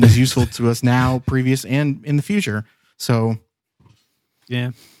Steven is useful to us now, previous, and in the future. So,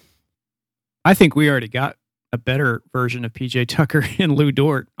 yeah. I think we already got a better version of PJ Tucker in Lou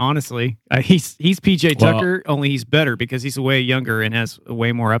Dort, honestly. He's PJ Tucker, only he's better because he's way younger and has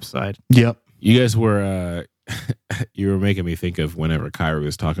way more upside. Yep. You guys were you were making me think of whenever Kyrie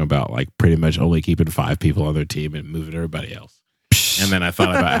was talking about like pretty much only keeping 5 people on their team and moving everybody else. And then I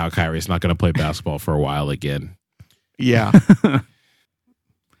thought about how Kyrie's not going to play basketball for a while again. Yeah.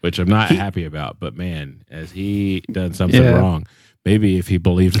 Which I'm not happy about, but man, has he done something wrong? Maybe if he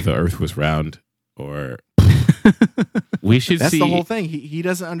believed the earth was round, or we should That's see. the whole thing. He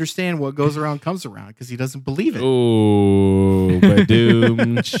doesn't understand what goes around comes around because he doesn't believe it. Oh, but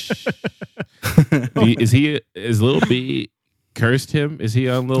is Lil B cursed him? Is he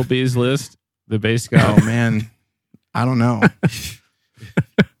on Lil B's list? The bass guy? Oh man, I don't know.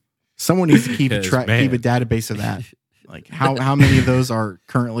 Someone needs to keep a database of that. Like how many of those are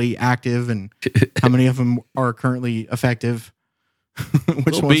currently active and how many of them are currently effective?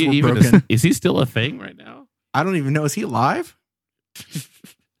 Which Lil ones B were broken? Is he still a thing right now? I don't even know. Is he alive?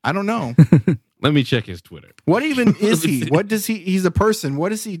 I don't know. Let me check his Twitter. What even is he? What does he? He's a person.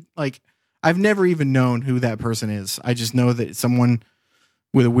 What is he like? I've never even known who that person is. I just know that someone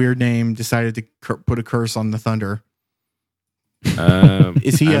with a weird name decided to put a curse on the Thunder.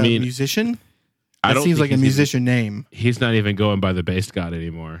 Is he a musician? That seems like a musician name. He's not even going by the bass god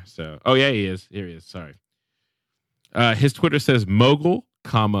anymore. So, oh yeah, he is. Here he is. Sorry. His Twitter says mogul,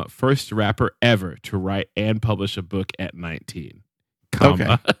 first rapper ever to write and publish a book at 19,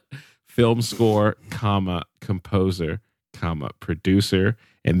 film score, composer, producer,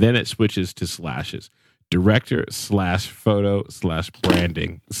 and then it switches to slashes. Director / photo /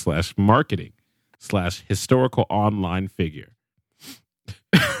 branding / marketing / historical online figure.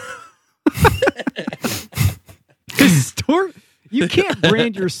 You can't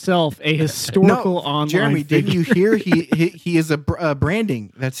brand yourself a historical online Jeremy, figure. didn't you hear he is a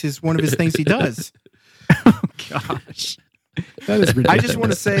branding? That's one of his things he does. Oh gosh. That is ridiculous. I just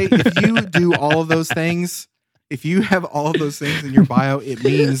want to say, if you do all of those things, if you have all of those things in your bio, it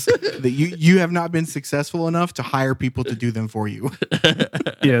means that you have not been successful enough to hire people to do them for you.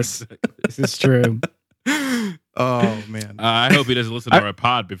 Yes, this is true. Oh man! I hope he doesn't listen to our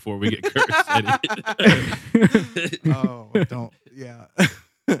pod before we get cursed. Oh, don't. Yeah.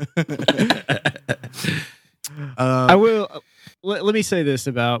 I will. Let me say this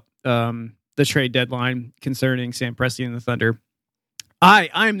about the trade deadline concerning Sam Presti and the Thunder.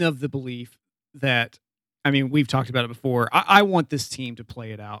 I'm of the belief that, I mean, we've talked about it before. I want this team to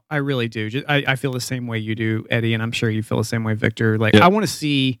play it out. I really do. I feel the same way you do, Eddie, and I'm sure you feel the same way, Victor. Like, I want to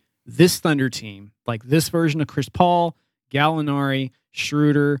see this Thunder team, like this version of Chris Paul, Gallinari,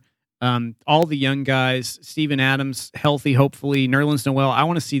 Schroeder, all the young guys, Steven Adams, healthy, hopefully, Nerlens Noel. I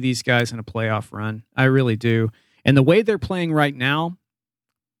want to see these guys in a playoff run. I really do. And the way they're playing right now,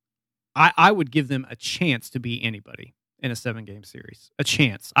 I would give them a chance to beat anybody in a 7-game series. A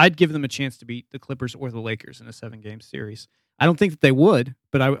chance. I'd give them a chance to beat the Clippers or the Lakers in a 7-game series. I don't think that they would,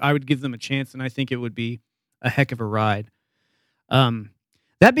 but I would give them a chance, and I think it would be a heck of a ride.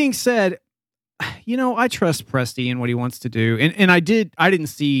 That being said, I trust Presti and what he wants to do. And I didn't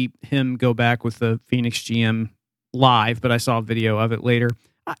see him go back with the Phoenix GM live, but I saw a video of it later.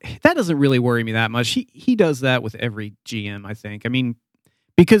 That doesn't really worry me that much. He does that with every GM, I think. I mean,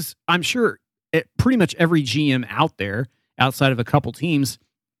 because I'm sure pretty much every GM out there, outside of a couple teams,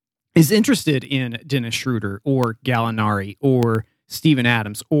 is interested in Dennis Schroeder or Gallinari or Steven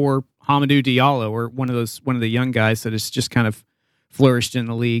Adams or Hamidou Diallo or one of the young guys that has just kind of flourished in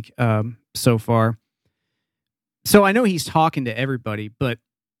the league so far. So I know he's talking to everybody, but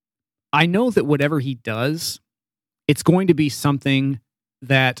I know that whatever he does, it's going to be something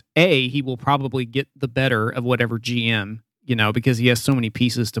that he will probably get the better of whatever GM, because he has so many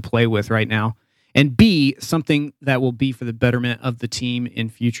pieces to play with right now. And B, something that will be for the betterment of the team in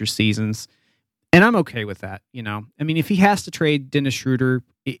future seasons. And I'm okay with that, I mean, if he has to trade Dennis Schroeder,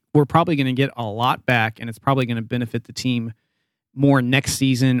 we're probably going to get a lot back, and it's probably going to benefit the team more next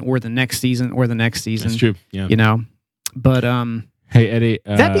season or the next season or the next season. That's true. Yeah. But hey, Eddie.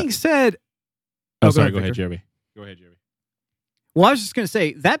 that being said, sorry. Go ahead, Jeremy. Well, I was just going to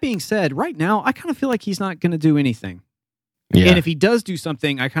say, that being said, right now, I kind of feel like he's not going to do anything. Yeah. And if he does do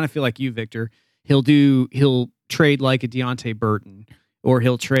something, I kind of feel like you, Victor. He'll trade like a Deontay Burton, or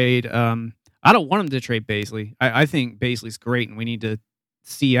he'll trade. I don't want him to trade Bazley. I think Bazley's great, and we need to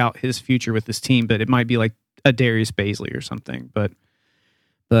see out his future with this team. But it might be like a Darius Bazley or something. But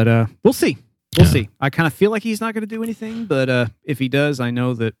we'll see. We'll see. I kind of feel like he's not going to do anything, but if he does, I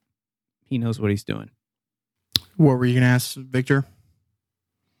know that he knows what he's doing. What were you going to ask, Victor?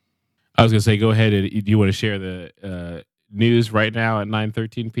 I was going to say, go ahead. Do you want to share the news right now at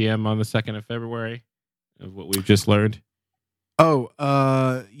 9:13 p.m. on the 2nd of February of what we've just learned?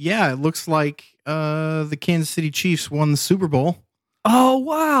 Yeah, it looks like the Kansas City Chiefs won the Super Bowl. Oh,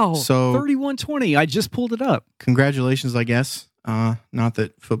 wow. So 31-20. I just pulled it up. Congratulations, I guess. Not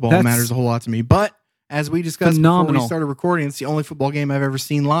that football matters a whole lot to me, but as we discussed before we started recording, it's the only football game I've ever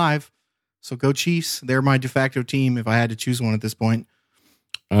seen live. So go Chiefs. They're my de facto team if I had to choose one at this point.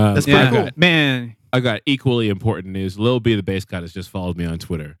 That's pretty cool. Man. I got equally important news. Lil B, the bass cut, has just followed me on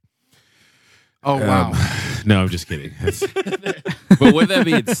Twitter. Oh, wow. No, I'm just kidding. But wouldn't that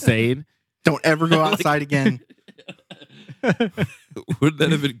be insane? Don't ever go outside again. Wouldn't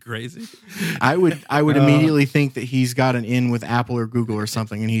that have been crazy? I would immediately think that he's got an in with Apple or Google or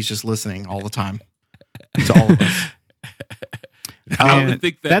something, and he's just listening all the time to all of us. I would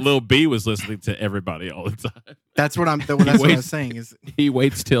think that Lil B was listening to everybody all the time. That's what what I was saying. Is he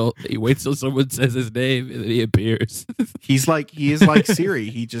waits till someone says his name and then he appears. He is like Siri.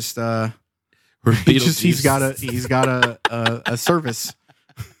 He just he's got a service.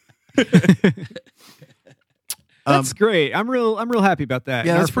 That's great. I'm real happy about that.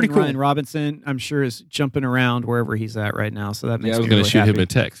 Yeah, and that's pretty cool. Ryan Robinson, I'm sure, is jumping around wherever he's at right now. So that makes me I was going to shoot happy. him a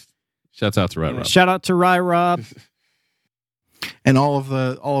text. Shouts out to Ryan Rob. Shout out to Ryan Rob. And all of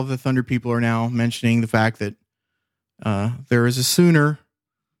the Thunder people are now mentioning the fact that there is a Sooner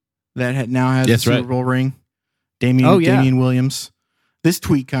that has a Super Bowl ring. Damian Williams. This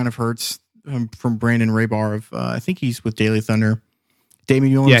tweet kind of hurts from Brandon Raybar of I think he's with Daily Thunder.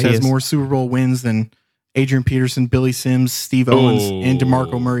 Damian Williams has more Super Bowl wins than Adrian Peterson, Billy Sims, Steve Owens, and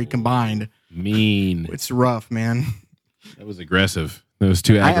DeMarco Murray combined. Mean. It's rough, man. That was aggressive. That was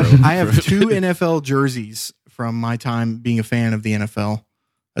too I aggro. have two NFL jerseys from my time being a fan of the NFL.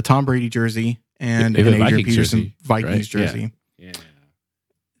 A Tom Brady jersey and an Adrian Peterson Vikings jersey. Yeah.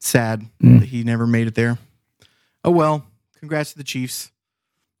 Sad that he never made it there. Oh, well. Congrats to the Chiefs.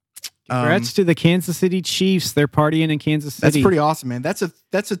 Congrats to the Kansas City Chiefs. They're partying in Kansas City. That's pretty awesome, man. That's a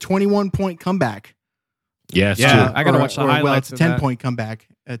 21-point comeback. Yes, yeah. I got to watch the highlights. Well, it's a 10-point comeback,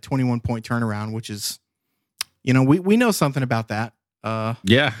 a 21-point turnaround, which is, we know something about that.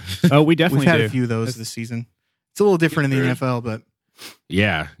 Yeah. Oh, we definitely We've had do. a few of those this season. It's a little different in the NFL, but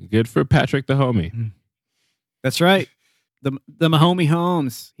yeah, good for Patrick the homie. That's right. The Mahomie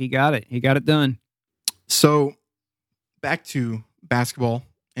Holmes. He got it. He got it done. So back to basketball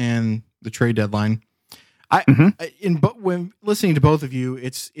and the trade deadline. When listening to both of you,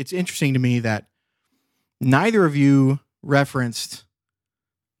 it's interesting to me that neither of you referenced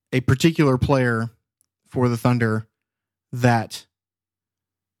a particular player for the Thunder that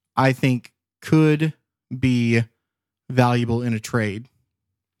I think could be valuable in a trade.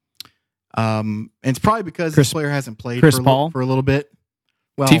 And it's probably because this player hasn't played for a little bit.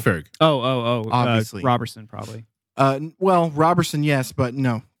 Well, T-Ferg. Obviously. Robertson, probably. Well, Robertson, yes, but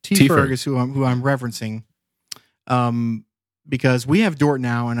no. T-Ferg is who I'm referencing. Because we have Dort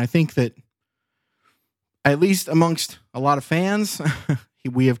now, and I think that at least amongst a lot of fans,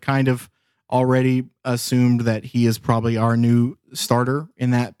 we have kind of already assumed that he is probably our new starter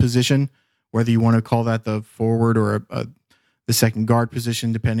in that position, whether you want to call that the forward or the second guard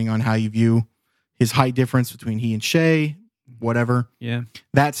position, depending on how you view his height difference between he and Shea, whatever. Yeah.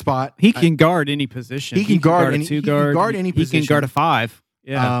 That spot. He can guard any position. He can guard a any- two he can guard. guard any He can guard a position. 5.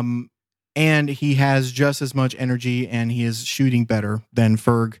 Yeah. And he has just as much energy, and he is shooting better than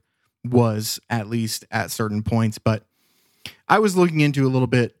Ferg was, at least at certain points. But I was looking into a little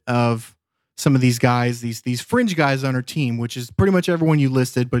bit of some of these guys, these fringe guys on our team, which is pretty much everyone you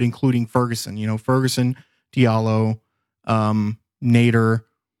listed, but including Ferguson. You know, Ferguson, Diallo, Nader,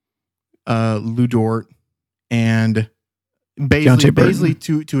 Lou Dort, and Deontay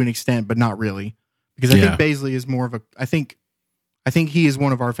Baisley to an extent, but not really, because I Yeah. think Baisley is more of a. I think he is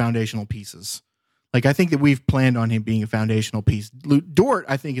one of our foundational pieces. Like, I think that we've planned on him being a foundational piece. Dort,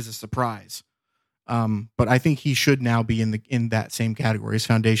 I think, is a surprise, but I think he should now be in that same category as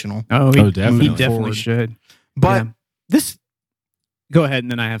foundational. He definitely. definitely Forward. should. But Yeah. This. Go ahead,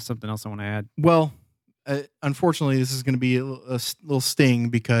 and then I have something else I want to add. well, unfortunately, this is going to be a little sting,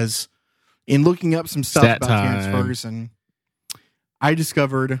 because in looking up some stuff Stat about time. Terrence Ferguson, I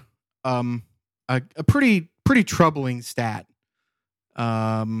discovered a pretty troubling stat.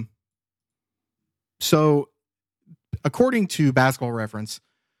 So, according to Basketball Reference,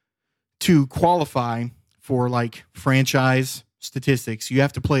 to qualify for like franchise statistics, you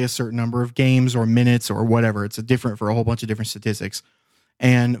have to play a certain number of games or minutes or whatever. It's for a whole bunch of different statistics.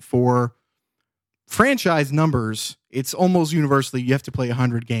 And for franchise numbers, it's almost universally you have to play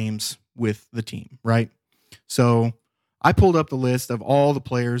 100 games with the team, right? So I pulled up the list of all the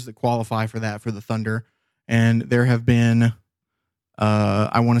players that qualify for that for the Thunder, and there have been,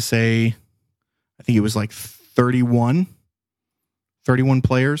 I want to say, I think it was like 31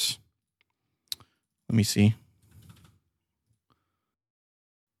 players. Let me see.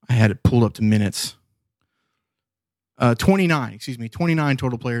 I had it pulled up to minutes. 29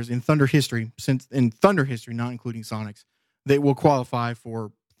 total players in Thunder history, not including Sonics, that will qualify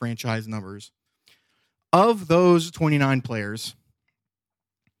for franchise numbers. Of those 29 players,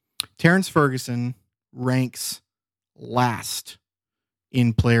 Terrence Ferguson ranks last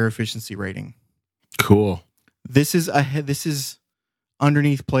in player efficiency rating. Cool. This is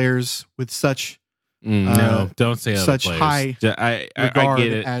underneath players with such No, don't say other such players. high I regard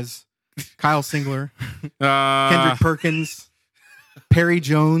get it. as Kyle Singler, Uh, Kendrick Perkins, Perry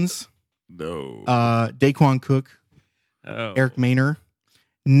Jones, no. Daquan Cook, Oh. Eric Maynor,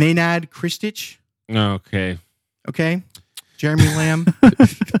 Nenad Kristic, Okay. okay, Jeremy Lamb.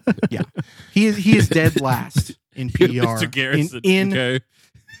 Yeah, he is dead last in PER Mr. Garrison. in okay.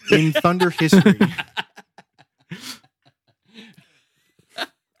 in Thunder history.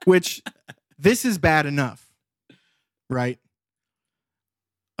 Which, this is bad enough, right?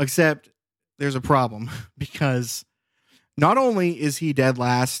 Except there's a problem, because not only is he dead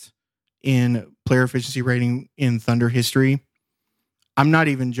last in player efficiency rating in Thunder history, I'm not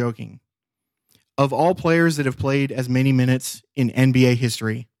even joking. Of all players that have played as many minutes in NBA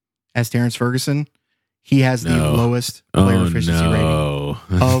history as Terrence Ferguson, he has the No. lowest player efficiency rating no.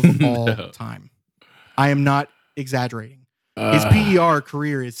 of all No. time. I am not exaggerating. His PER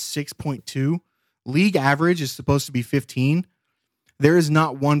career is 6.2. League average is supposed to be 15. There is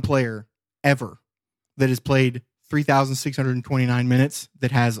not one player ever that has played 3,629 minutes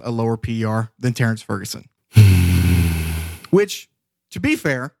that has a lower PER than Terrence Ferguson. Which, to be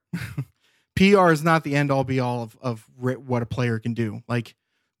fair, PER is not the end-all be-all of what a player can do. Like,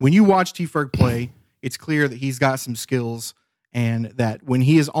 when you watch T-Ferg play, it's clear that he's got some skills, and that when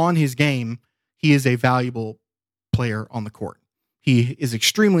he is on his game, he is a valuable player on the court. He is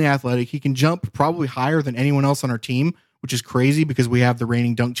extremely athletic. He can jump probably higher than anyone else on our team, which is crazy because we have the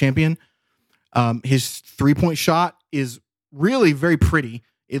reigning dunk champion. His three-point shot is really very pretty.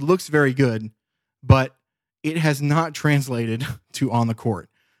 It looks very good, but it has not translated to on the court.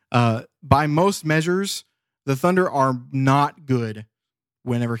 By most measures, the Thunder are not good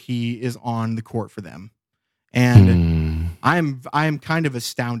whenever he is on the court for them. And I am kind of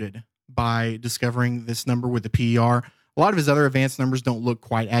astounded by discovering this number with the PER. A lot of his other advanced numbers don't look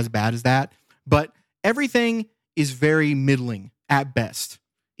quite as bad as that, but everything is very middling at best.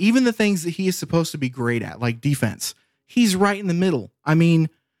 Even the things that he is supposed to be great at, like defense, he's right in the middle. I mean,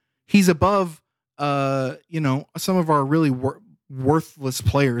 he's above, some of our really worthless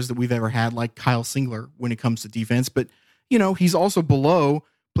players that we've ever had, like Kyle Singler, when it comes to defense. But, he's also below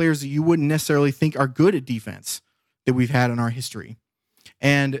players that you wouldn't necessarily think are good at defense that we've had in our history.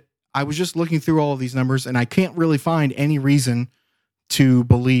 And I was just looking through all of these numbers, and I can't really find any reason to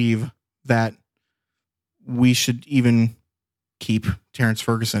believe that we should even keep Terrence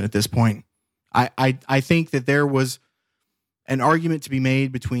Ferguson at this point. I think that there was an argument to be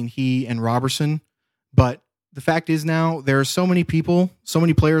made between he and Robertson, but the fact is now there are so many people, so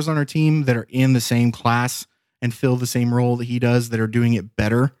many players on our team that are in the same class and fill the same role that he does that are doing it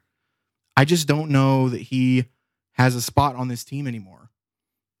better. I just don't know that he has a spot on this team anymore.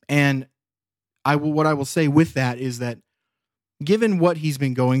 And what I will say with that is that given what he's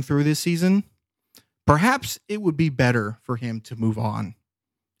been going through this season, perhaps it would be better for him to move on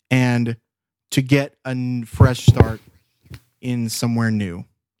and to get a fresh start in somewhere new.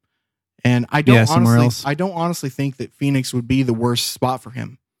 And I don't honestly think that Phoenix would be the worst spot for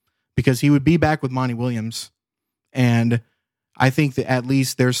him because he would be back with Monty Williams. And I think that at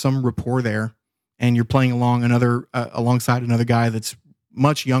least there's some rapport there, and you're playing alongside another guy that's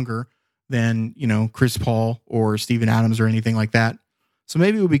much younger than, Chris Paul or Steven Adams or anything like that. So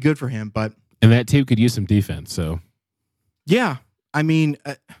maybe it would be good for him, and that team could use some defense. So yeah, I mean,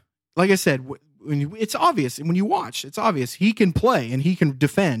 like I said, it's obvious when you watch, it's obvious he can play and he can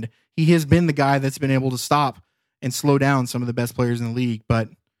defend. He has been the guy that's been able to stop and slow down some of the best players in the league, but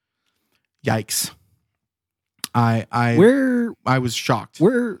yikes. I was shocked.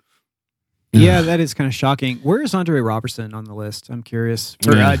 Yeah, that is kind of shocking. Where is Andre Robertson on the list? I'm curious.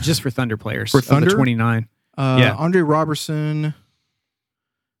 Just for Thunder players. For Thunder? The 29. Andre Robertson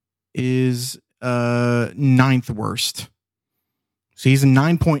is ninth worst. So he's a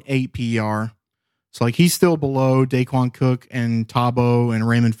 9.8 PER. So he's still below Daquan Cook and Tabo and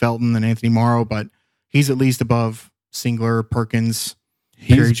Raymond Felton and Anthony Morrow, but he's at least above Singler, Perkins,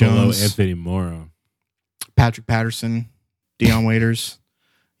 Perry Jones, below Anthony Morrow, Patrick Patterson, Deion Waiters.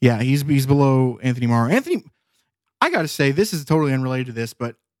 Yeah, he's below Anthony Morrow. Anthony, I got to say, this is totally unrelated to this,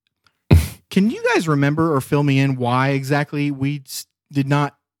 but can you guys remember or fill me in why exactly we did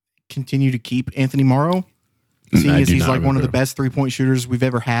not continue to keep Anthony Morrow? Seeing as he's one of the best 3-point shooters we've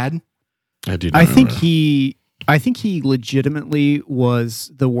ever had. I think he legitimately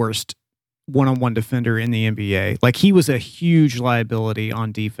was the worst one-on-one defender in the NBA. He was a huge liability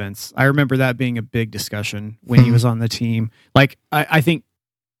on defense. I remember that being a big discussion when he was on the team. I think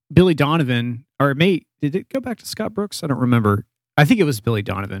Billy Donovan, did it go back to Scott Brooks? I don't remember. I think it was Billy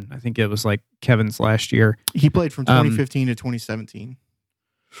Donovan. I think it was Kevin's last year. He played from 2015 to 2017.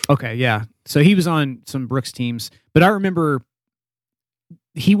 Okay, yeah. So he was on some Brooks teams, but I remember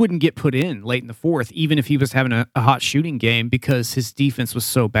he wouldn't get put in late in the fourth, even if he was having a hot shooting game, because his defense was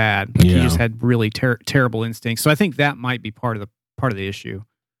so bad. He just had really terrible instincts. So I think that might be part of the issue.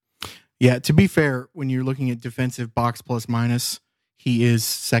 Yeah, to be fair, when you're looking at defensive box plus minus, he is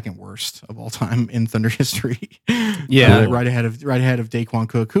second worst of all time in Thunder history. Yeah, right ahead of Daquan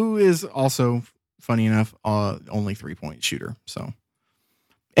Cook, who is also, funny enough, only 3-point shooter. So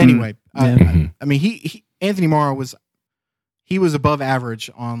anyway, I mean, Anthony Morrow was above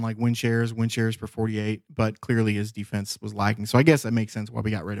average on win shares per 48, but clearly his defense was lacking. So I guess that makes sense why we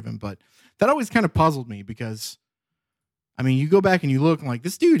got rid of him. But that always kind of puzzled me because, I mean, you go back and you look and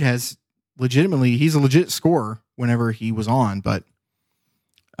this dude he's a legit scorer whenever he was on, but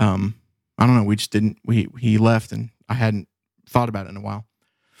I don't know. We just didn't. He left, and I hadn't thought about it in a while.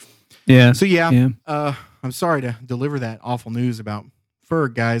 Yeah. So I'm sorry to deliver that awful news about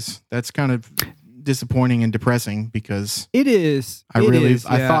Ferg, guys. That's kind of disappointing and depressing because it is. I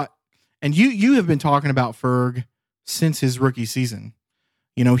thought, and you have been talking about Ferg since his rookie season.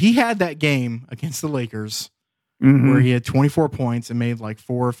 He had that game against the Lakers where he had 24 points and made 4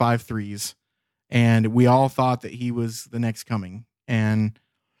 or 5 threes, and we all thought that he was the next coming. And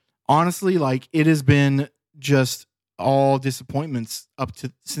honestly, it has been just all disappointments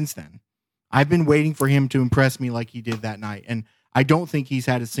since then. I've been waiting for him to impress me like he did that night, and I don't think he's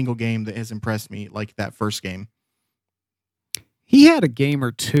had a single game that has impressed me like that first game. He had a game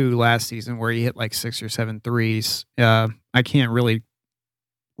or two last season where he hit 6 or 7 threes. I can't really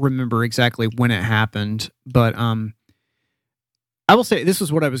remember exactly when it happened, but I will say this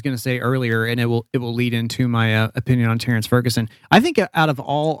is what I was going to say earlier, and it will lead into my opinion on Terrence Ferguson. I think out of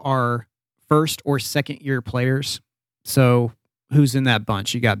all our first or second year players, so who's in that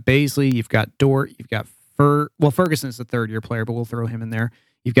bunch? You got Bazley, you've got Dort, you've got Ferguson's the third year player, but we'll throw him in there.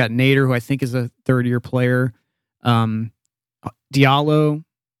 You've got Nader, who I think is a third year player. Diallo.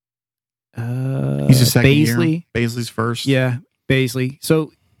 He's a second year. Bazley's first. Yeah, Bazley.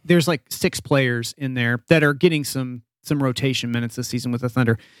 So there's 6 players in there that are getting some rotation minutes this season with the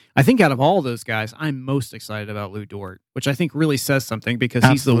Thunder. I think out of all those guys, I'm most excited about Lou Dort, which I think really says something because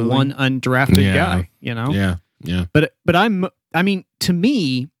he's the one undrafted guy, Yeah. But to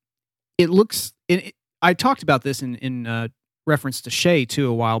me, it looks. I talked about this in reference to Shea too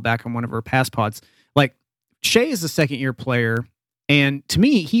a while back on one of our past pods. Shea is a second year player, And to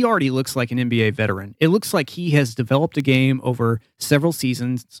me, he already looks like an NBA veteran. It looks like he has developed a game over several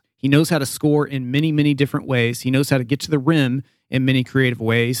seasons. He knows how to score in many, many different ways. He knows how to get to the rim in many creative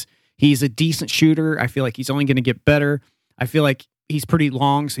ways. He's a decent shooter. I feel like he's only going to get better. I feel like he's pretty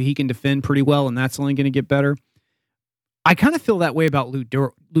long, so he can defend pretty well, and that's only going to get better. I kind of feel that way about Lu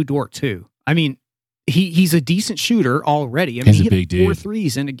Dort, too. I mean, he's a decent shooter already. I mean, He's he a big hit 4 dude.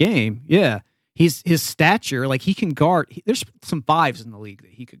 threes in a game. Yeah. His stature, like he can guard. There's some 5s in the league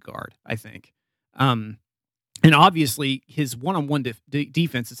that he could guard, I think. And obviously, his one-on-one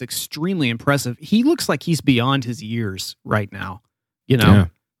defense is extremely impressive. He looks like he's beyond his years right now. You know, Yeah.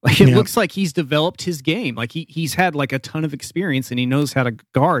 like it looks like he's developed his game. Like he's had like a ton of experience, and he knows how to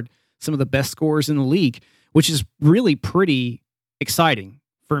guard some of the best scorers in the league, which is really pretty exciting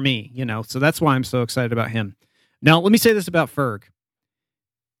for me. You know, so that's why I'm so excited about him. Now, let me say this about Ferg.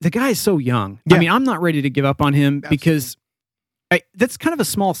 The guy is so young. Yeah. I mean, I'm not ready to give up on him Absolutely. because that's kind of a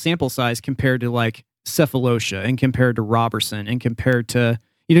small sample size compared to like Cephalosha and compared to Robertson and compared to,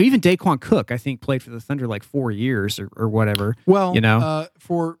 you know, even Daquan Cook, I think played for the Thunder like 4 years or whatever. Well, you know,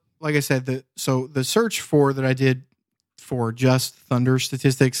 for like I said, the search for that I did for just Thunder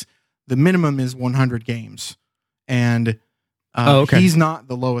statistics, the minimum is 100 games, and okay. he's not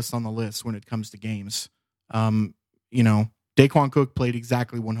the lowest on the list when it comes to games. You know, Daquan Cook played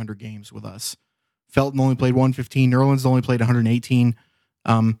exactly 100 games with us. Felton only played 115. Nerlens only played 118.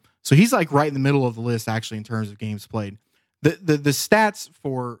 So he's like right in the middle of the list actually in terms of games played. The stats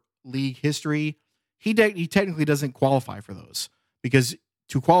for league history, he technically doesn't qualify for those, because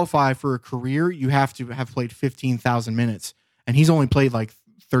to qualify for a career you have to have played 15,000 minutes, and he's only played like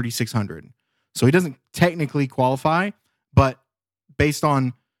 3,600. So he doesn't technically qualify, but based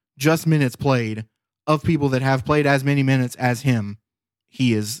on just minutes played of people that have played as many minutes as him,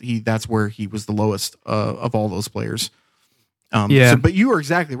 that's where he was the lowest of all those players. Yeah. But you are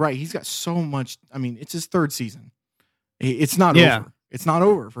exactly right. He's got so much. I mean, it's his 3rd season. It's not over. It's not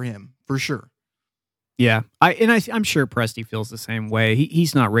over for him, for sure. Yeah, I'm sure Presti feels the same way.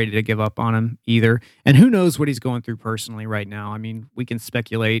 He's not ready to give up on him either. And who knows what he's going through personally right now. I mean, we can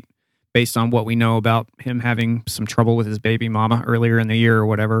speculate based on what we know about him having some trouble with his baby mama earlier in the year or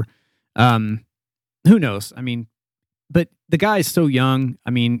whatever. Who knows? I mean, but the guy is so young.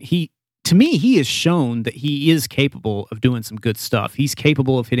 I mean, to me, he has shown that he is capable of doing some good stuff. He's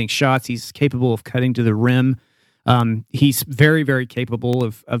capable of hitting shots. He's capable of cutting to the rim. He's very, very capable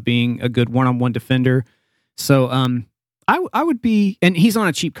of being a good one-on-one defender. So I would be, and he's on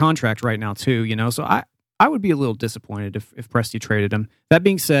a cheap contract right now too, you know, so I would be a little disappointed if Presti traded him. That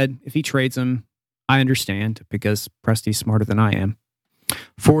being said, if he trades him, I understand, because Presti's smarter than I am.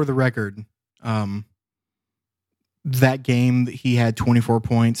 For the record, that game that he had 24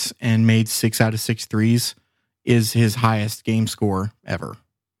 points and made 6 out of 6 threes is his highest game score ever.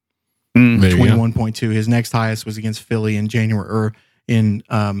 There you go. 21.2. His next highest was against Philly in January or in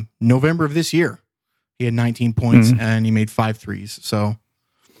November of this year. He had 19 points and he made 5 threes. So,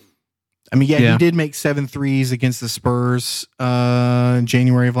 I mean, he did make 7 threes against the Spurs in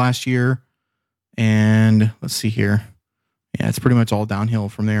January of last year. And let's see here. Yeah, it's pretty much all downhill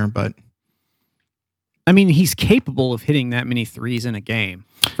from there. But I mean, he's capable of hitting that many threes in a game.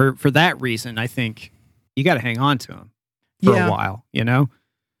 For that reason, I think you got to hang on to him for a while, you know?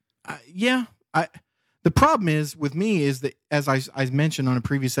 The problem is with me is that, as I mentioned on a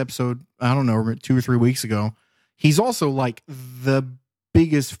previous episode, I don't know, 2 or 3 weeks ago, he's also like the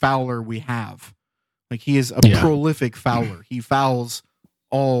biggest fouler we have. Like, he is a prolific fouler. He fouls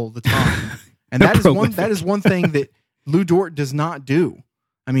all the time. And that is one thing that Lu Dort does not do.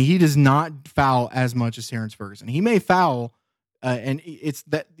 I mean, he does not foul as much as Terrence Ferguson. He may foul, and it's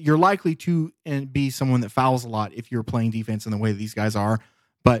that you're likely to be someone that fouls a lot if you're playing defense in the way that these guys are.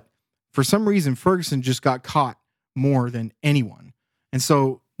 But for some reason, Ferguson just got caught more than anyone. And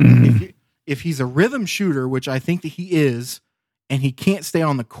so if he's a rhythm shooter, which I think that he is, and he can't stay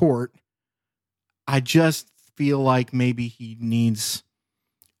on the court, I just feel like maybe he needs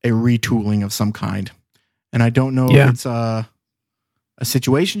a retooling of some kind. And I don't know if it's a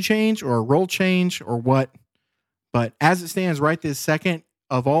situation change or a role change or what. But as it stands right this second,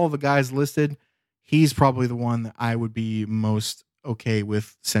 of all the guys listed, he's probably the one that I would be most okay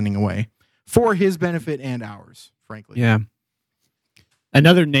with sending away for his benefit and ours, frankly. Yeah.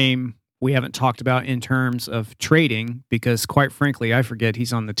 Another name we haven't talked about in terms of trading, because quite frankly, I forget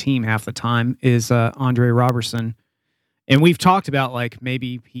he's on the team half the time, is Andre Robertson. And we've talked about like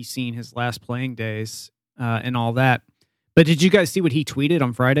maybe he's seen his last playing days and all that. But did you guys see what he tweeted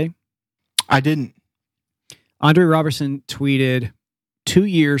on Friday? I didn't. Andre Robertson tweeted 2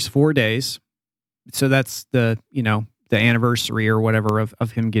 years, 4 days. So that's the the anniversary or whatever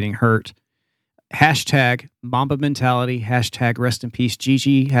of him getting hurt. Hashtag Mamba mentality. Hashtag rest in peace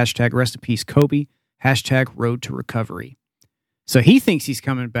Gigi. Hashtag rest in peace Kobe. Hashtag road to recovery. So he thinks he's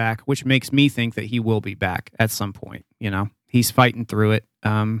coming back, which makes me think that he will be back at some point. He's fighting through it.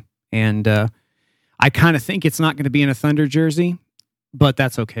 And I kind of think it's not going to be in a Thunder jersey, but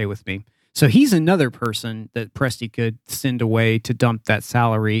that's okay with me. So he's another person that Presti could send away to dump that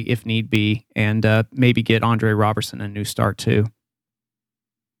salary if need be, and maybe get Andre Robertson a new start too.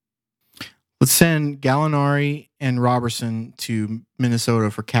 Let's send Gallinari and Robertson to Minnesota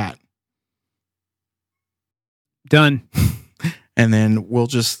for Cat. Done. And then we'll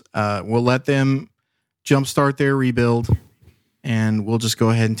just we'll let them jumpstart their rebuild, and we'll just go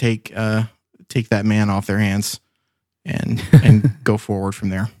ahead and take that man off their hands and go forward from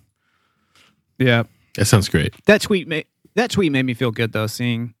there. Yeah, that sounds great. That tweet made me feel good though.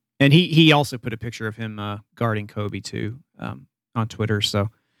 Seeing, and he also put a picture of him guarding Kobe too on Twitter. So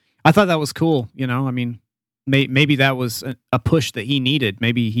I thought that was cool. I mean, maybe that was a push that he needed.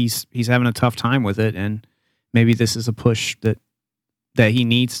 Maybe he's having a tough time with it, and maybe this is a push that he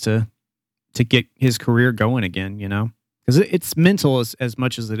needs to get his career going again. Because it's mental as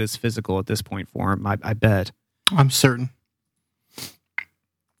much as it is physical at this point for him. I bet. I'm certain.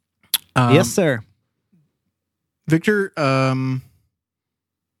 Yes, sir. Victor,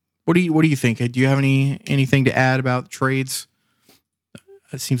 what do you think? Do you have anything to add about trades?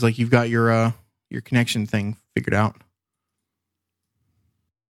 It seems like you've got your connection thing figured out.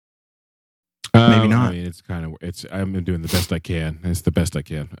 Maybe not. I mean, I'm doing the best I can. It's the best I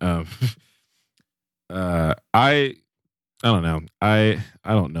can. I don't know. I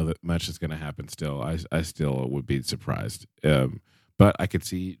don't know that much is going to happen still. I still would be surprised. But I could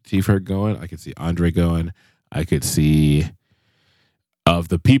see T-Ferg going. I could see Andre going. I could see, of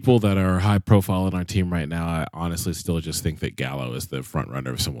the people that are high profile in our team right now, I honestly still just think that Gallo is the front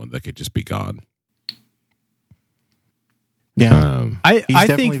runner of someone that could just be gone. Yeah. I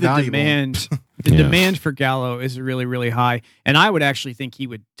think the valuable. demand for Gallo is really, really high. And I would actually think he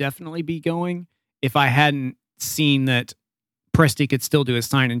would definitely be going if I hadn't seen that Presti could still do a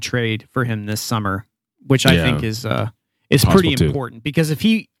sign and trade for him this summer, which I think is pretty important. Because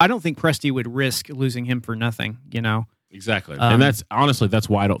I don't think Presti would risk losing him for nothing, Exactly. And that's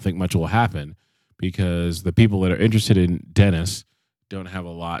why I don't think much will happen, because the people that are interested in Dennis don't have a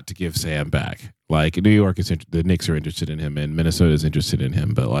lot to give Sam back. Like, New York the Knicks are interested in him, and Minnesota is interested in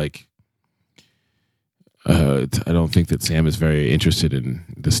him, but I don't think that Sam is very interested in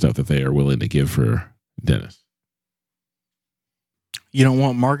the stuff that they are willing to give for Dennis. You don't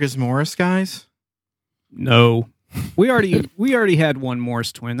want Marcus Morris, guys? No. We already had one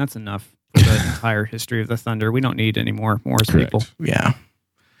Morris twin. That's enough for the entire history of the Thunder. We don't need any more Morris people. Yeah.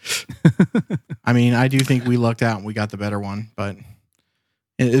 I mean, I do think we lucked out and we got the better one, but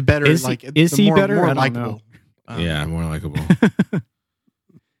it better is he better? More I don't likable. know. More likable.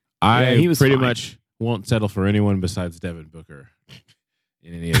 He was pretty much won't settle for anyone besides Devin Booker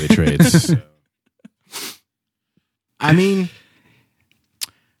in any of the trades. So. I mean,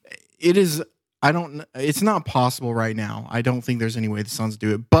 it is. It's not possible right now. I don't think there's any way the Suns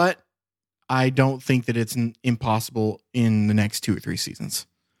do it, but I don't think that it's impossible in the next 2 or 3 seasons.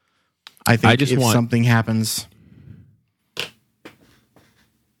 I think if something happens,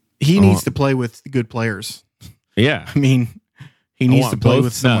 he needs to play with good players. Yeah. I mean, he needs to play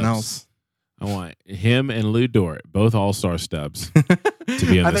with someone else. I want him and Lou Dort, both all-star stubs, to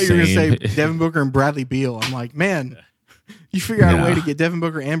be on I the thought same. you were going to say Devin Booker and Bradley Beal. I'm like, man, you figure out a way to get Devin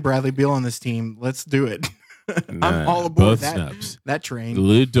Booker and Bradley Beal on this team. Let's do it. I'm all aboard both snubs. That train.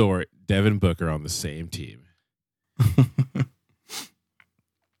 Lou Dort, Devin Booker on the same team.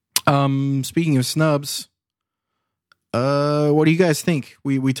 Speaking of snubs, what do you guys think?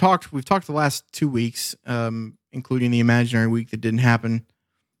 We've talked the last 2 weeks, including the imaginary week that didn't happen,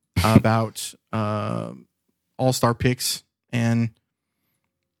 about all-star picks, and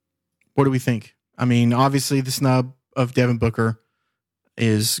what do we think? I mean, obviously the snub of Devin Booker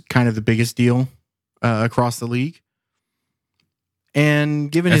is kind of the biggest deal across the league,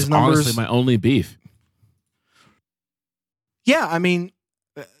 and given his numbers, honestly my only beef. Yeah, I mean,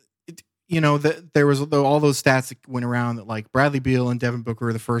 there was all those stats that went around that like Bradley Beal and Devin Booker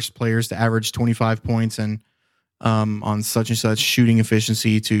were the first players to average 25 points and on such and such shooting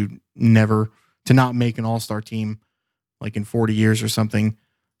efficiency to not make an all-star team like in 40 years or something.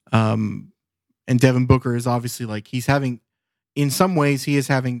 And Devin Booker is obviously in some ways he is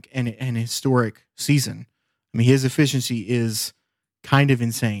having an historic season. I mean, his efficiency is kind of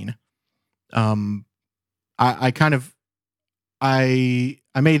insane. I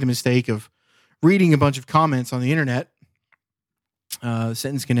made the mistake of reading a bunch of comments on the internet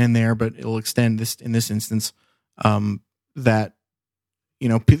sentence can end there, but it'll extend this in this instance. That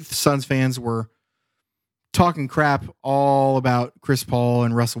Suns fans were talking crap all about Chris Paul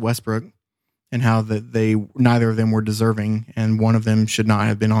and Russell Westbrook, and how that neither of them were deserving, and one of them should not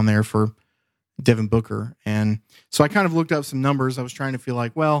have been on there for Devin Booker. And so I kind of looked up some numbers. I was trying to feel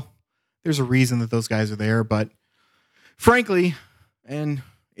like, well, there's a reason that those guys are there, but frankly, and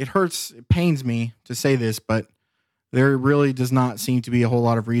it pains me to say this, but there really does not seem to be a whole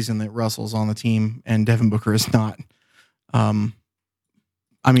lot of reason that Russell's on the team and Devin Booker is not. I'm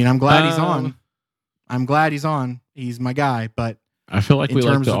glad he's on. I'm glad he's on. He's my guy, but I feel like we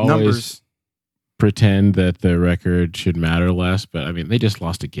like to always pretend that the record should matter less, but I mean, they just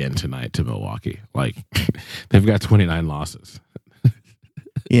lost again tonight to Milwaukee. Like, they've got 29 losses.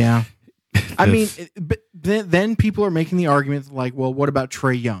 Yeah. I mean, but then people are making the argument like, well, what about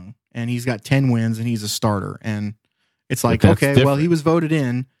Trae Young? And he's got 10 wins and he's a starter. And it's like, okay, different. Well, he was voted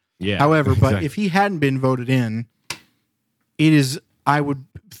in. Yeah. However, but if he hadn't been voted in, I would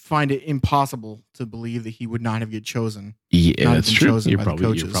find it impossible to believe that he would not have get chosen. Yeah, that's true. You're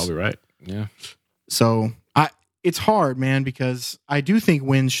probably right. Yeah. So it's hard, man, because I do think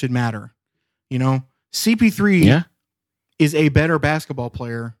wins should matter. CP3 is a better basketball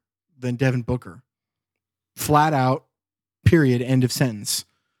player than Devin Booker. Flat out, period, end of sentence.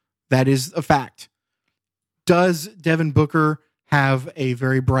 That is a fact. Does Devin Booker have a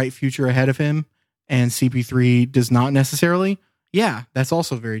very bright future ahead of him and CP3 does not necessarily? Yeah, that's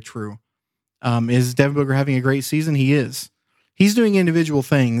also very true. Is Devin Booker having a great season? He is. He's doing individual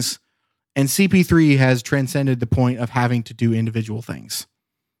things, and CP3 has transcended the point of having to do individual things.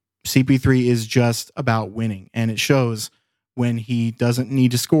 CP3 is just about winning, and it shows when he doesn't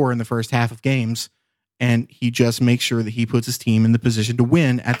need to score in the first half of games, and he just makes sure that he puts his team in the position to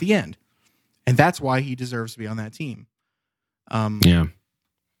win at the end. And that's why he deserves to be on that team. Like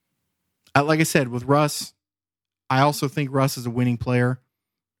I said, with Russ, I also think Russ is a winning player.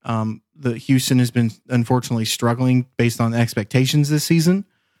 The Houston has been unfortunately struggling based on the expectations this season.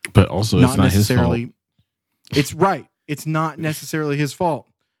 But also, it's not his fault. It's right. It's not necessarily his fault.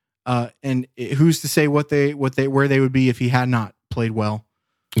 And who's to say where they would be if he had not played well?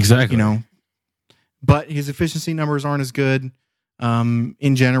 Exactly. But his efficiency numbers aren't as good.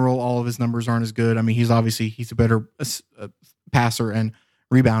 In general, all of his numbers aren't as good. I mean, he's a better passer and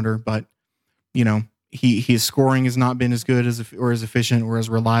rebounder, but his scoring has not been as good or as efficient or as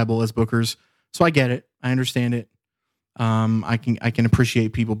reliable as Booker's. So I get it. I understand it. I can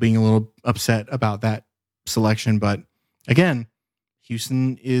appreciate people being a little upset about that selection, but again,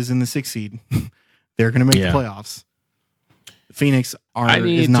 Houston is in the 6th seed. They're going to make the playoffs. Phoenix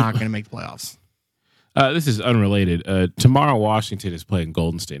is not going to make the playoffs. This is unrelated. Tomorrow, Washington is playing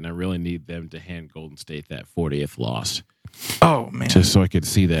Golden State, and I really need them to hand Golden State that 40th loss. Oh, man. Just so I could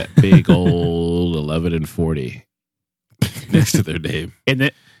see that big old 11-40 next to their name. And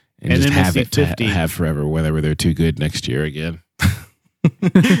just then have we'll it to have forever, whether they're too good next year again.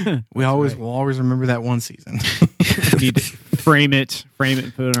 We'll always remember that one season. Need to frame it,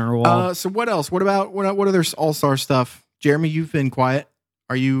 and put it on our wall. So what else? What other all-star stuff? Jeremy, you've been quiet.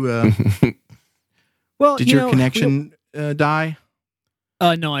 Are you... Well, did your connection die?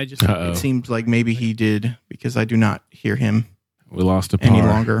 No, I just... It seems like maybe he did because I do not hear him. We lost a par. Any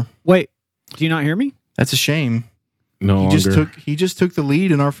longer. Wait, do you not hear me? That's a shame. No longer. He just took the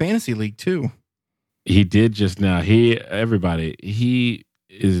lead in our fantasy league too. He did just now. He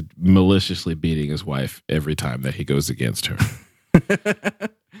is maliciously beating his wife every time that he goes against her.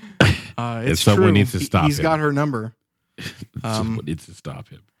 It's someone true. needs to stop him. He's got her number. Someone needs to stop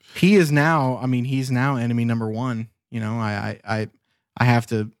him. He's now enemy number one. I have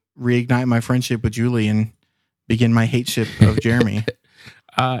to reignite my friendship with Julie and begin my hateship of Jeremy.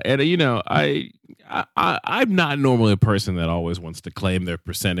 I'm not normally a person that always wants to claim their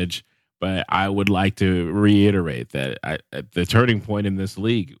percentage, but I would like to reiterate that the turning point in this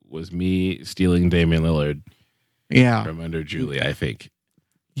league was me stealing Damian Lillard from under Julie, I think.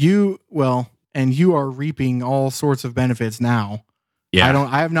 And you are reaping all sorts of benefits now. Yeah.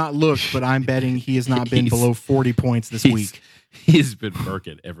 I have not looked, but I'm betting he has not been below 40 points this week. He's been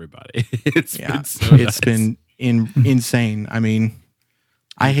murking everybody. It's been insane. I mean,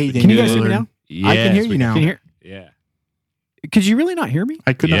 I hate Damian Lillard. Can you guys hear me now? Yes, I can hear you now. Can you hear? Yeah. Could you really not hear me?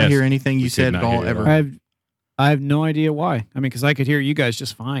 I could not hear anything you said at all ever. I have no idea why. I mean, because I could hear you guys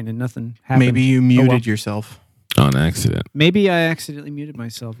just fine and nothing happened. Maybe you muted yourself. On accident. Maybe I accidentally muted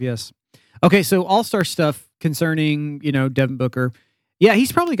myself. Yes. Okay, so all-star stuff concerning, Devin Booker. Yeah,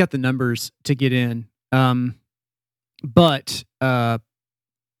 he's probably got the numbers to get in. But the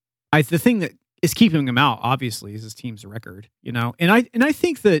thing that is keeping him out, obviously, is his team's record, you know? And I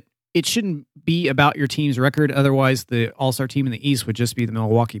think that it shouldn't be about your team's record. Otherwise, the All-Star team in the East would just be the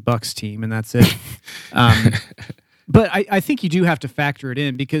Milwaukee Bucks team, and that's it. But I think you do have to factor it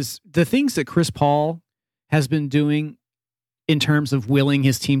in, because the things that Chris Paul has been doing in terms of willing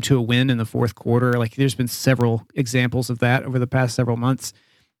his team to a win in the fourth quarter, like there's been several examples of that over the past several months.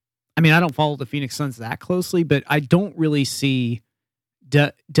 I mean, I don't follow the Phoenix Suns that closely, but I don't really see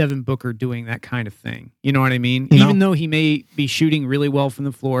Devin Booker doing that kind of thing. You know what I mean? No. Even though he may be shooting really well from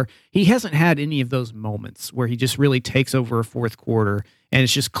the floor, he hasn't had any of those moments where he just really takes over a fourth quarter and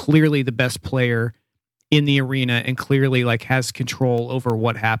is just clearly the best player in the arena and clearly like has control over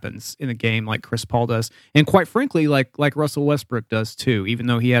what happens in a game like Chris Paul does. And quite frankly, like Russell Westbrook does too, even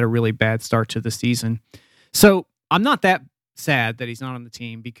though he had a really bad start to the season. So I'm not that sad that he's not on the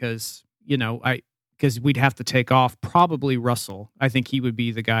team, because, you know, because we'd have to take off probably Russell. I think he would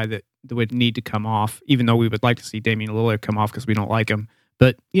be the guy that would need to come off, even though we would like to see Damian Lillard come off because we don't like him.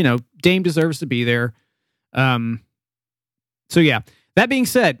 But, you know, Dame deserves to be there. So, yeah. That being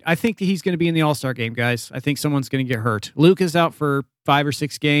said, I think that he's going to be in the All-Star game, guys. I think someone's going to get hurt. Luke is out for 5 or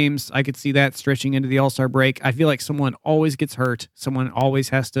 6 games. I could see that stretching into the All-Star break. I feel like someone always gets hurt. Someone always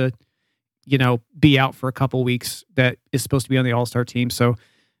has to, you know, be out for a couple weeks that is supposed to be on the All-Star team. So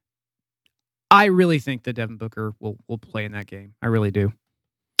I really think that Devin Booker will play in that game. I really do.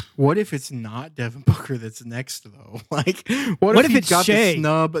 What if it's not Devin Booker that's next, though? Like, what if he it's got Shea? the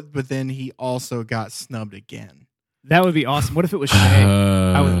snub, but then he also got snubbed again? That would be awesome. What if it was Shea?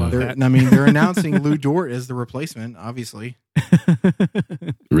 I would love that. I mean, they're announcing Lou Dort as the replacement, obviously.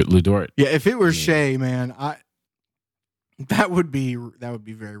 Lou Dort. Yeah, if it were Shea, man, that would be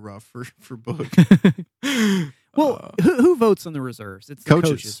very rough for Book. Well, who votes on the reserves? It's the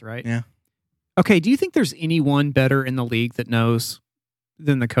coaches, right? Yeah. Okay, do you think there's anyone better in the league that knows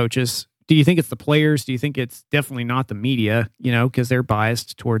than the coaches? Do you think it's the players? Do you think it's definitely not the media, you know, because they're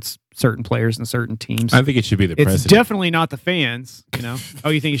biased towards certain players and certain teams? I think it should be the It's president. definitely not the fans, you know? Oh,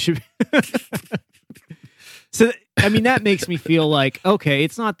 you think it should be? So, I mean, that makes me feel like, okay,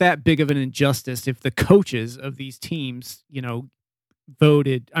 it's not that big of an injustice if the coaches of these teams, you know,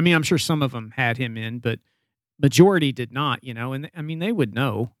 voted. I mean, I'm sure some of them had him in, but majority did not, you know, and I mean, they would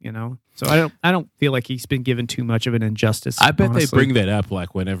know, you know. So I don't feel like he's been given too much of an injustice. I bet honestly. they bring that up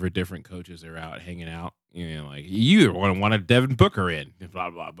like whenever different coaches are out hanging out. You know, like you wanted Devin Booker in,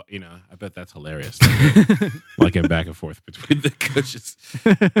 blah blah blah. You know, I bet that's hilarious. Like a back and forth between the coaches.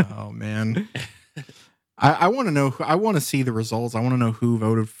 Oh man, I want to know. I want to see the results. I want to know who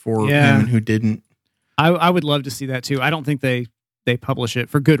voted for him and who didn't. I would love to see that too. I don't think they publish it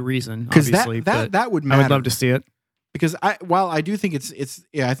for good reason, obviously. That would matter. I would love to see it. Because while I do think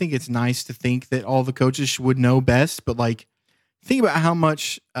I think it's nice to think that all the coaches would know best, but like think about how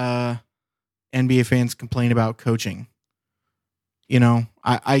much NBA fans complain about coaching. You know,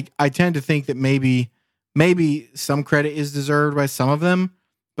 I tend to think that maybe some credit is deserved by some of them,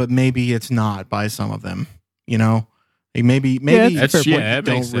 but maybe it's not by some of them. You know, like maybe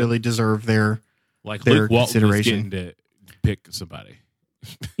don't really deserve their like their Luke Walton consideration. was getting to pick somebody.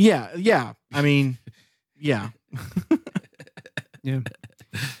 Yeah. I mean, yeah. Yeah.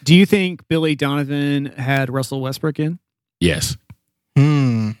 Do you think Billy Donovan had Russell Westbrook in? Yes.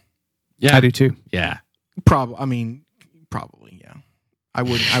 Yeah. I do too. Yeah. Probably. Yeah.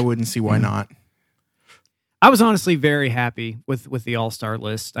 I wouldn't see why not. I was honestly very happy with the All-Star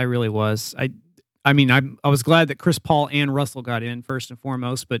list. I really was. I mean, I was glad that Chris Paul and Russell got in first and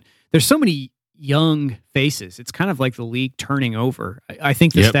foremost, but there's so many young faces. It's kind of like the league turning over. I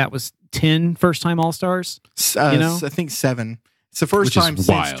think the stat was 10 first-time All-Stars. You know? I think 7. It's the first time since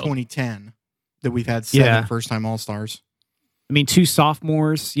wild. 2010 that we've had 7 first-time All-Stars. I mean, 2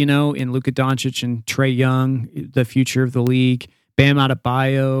 sophomores, you know, in Luka Doncic and Trae Young, the future of the league. Bam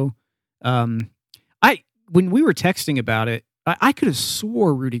Adebayo. When we were texting about it, I could have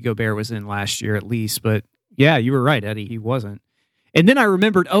swore Rudy Gobert was in last year at least, but yeah, you were right, Eddie. He wasn't. And then I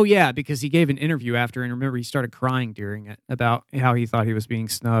remembered, because he gave an interview after, and remember he started crying during it about how he thought he was being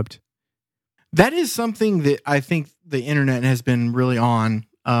snubbed. That is something that I think the internet has been really on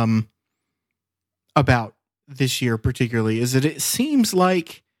about this year particularly, is that it seems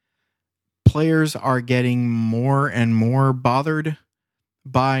like players are getting more and more bothered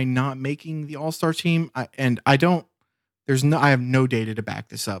by not making the All-Star team. I have no data to back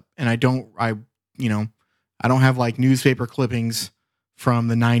this up. And I don't have like newspaper clippings from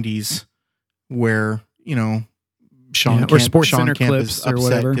the 90s where, you know, Sean SportsCenter Kemp clips is or upset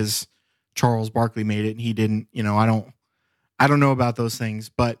whatever because Charles Barkley made it and he didn't. You know, I don't know about those things,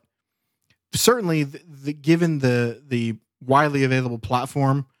 but certainly given the widely available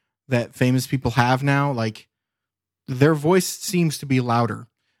platform that famous people have now, like their voice seems to be louder.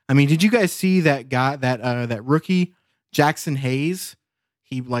 I mean, did you guys see that guy, that rookie Jackson Hayes?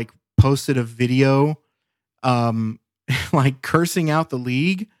 He like posted a video, like cursing out the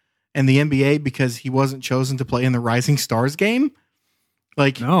league and the NBA because he wasn't chosen to play in the Rising Stars game.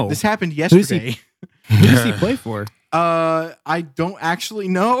 Like, No. this happened yesterday. Who does he play for? I don't actually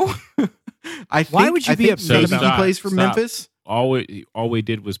know. Why would you be think upset maybe about he that? plays for Stop. Memphis? All we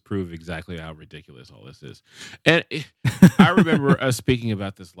did was prove exactly how ridiculous all this is. And I remember us speaking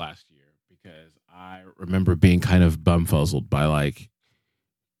about this last year because I remember being kind of bumfuzzled by like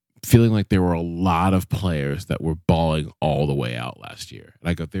feeling like there were a lot of players that were balling all the way out last year. And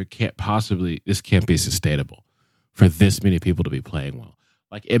I go, this can't be sustainable for this many people to be playing well.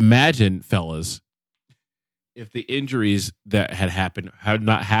 Like, imagine, fellas, if the injuries that had happened had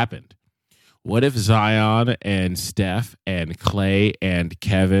not happened. What if Zion and Steph and Clay and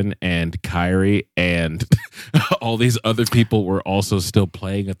Kevin and Kyrie and all these other people were also still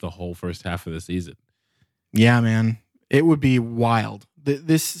playing at the whole first half of the season? Yeah, man. It would be wild.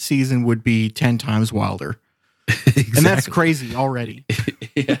 This season would be 10 times wilder. Exactly. And that's crazy already.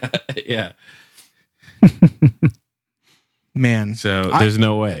 yeah. Man. So there's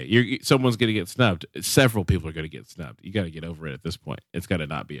no way. Someone's going to get snubbed. Several people are going to get snubbed. You got to get over it at this point. It's got to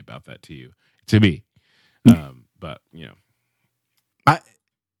not be about that to me. But, you know. I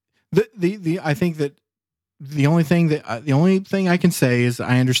think that the only thing I can say is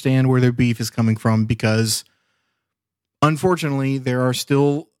I understand where their beef is coming from because unfortunately there are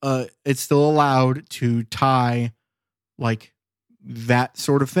still it's still allowed to tie like that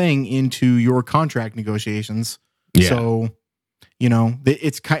sort of thing into your contract negotiations. Yeah. So, you know,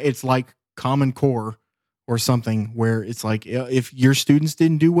 it's like Common Core or something where it's like if your students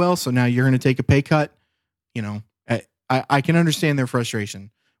didn't do well, so now you're going to take a pay cut. You know, I can understand their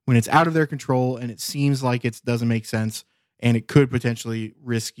frustration when it's out of their control and it seems like it doesn't make sense and it could potentially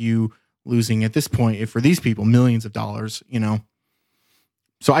risk you losing at this point, if for these people, millions of dollars, you know.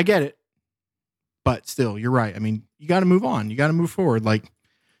 So I get it, but still, you're right. I mean, you got to move on. You got to move forward. Like,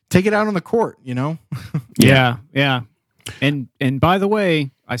 take it out on the court, you know? Yeah. And by the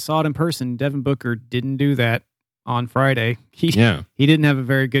way, I saw it in person. Devin Booker didn't do that on Friday. He didn't have a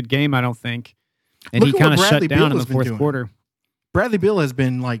very good game, I don't think. And Look he at kind of what shut Bradley down Beal in the has been fourth doing. quarter. Bradley Beal has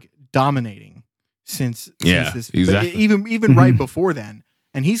been like dominating since this, exactly. but even right before then.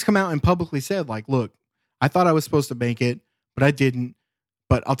 And he's come out and publicly said, like, look, I thought I was supposed to make it, but I didn't.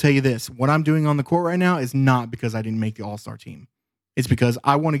 But I'll tell you this, what I'm doing on the court right now is not because I didn't make the All-Star team. It's because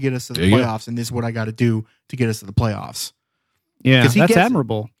I want to get us to the playoffs, and this is what I got to do to get us to the playoffs. Yeah, 'Cause he that's gets it.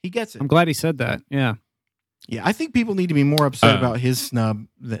 admirable. He gets it. I'm glad he said that. Yeah. Yeah, I think people need to be more upset about his snub.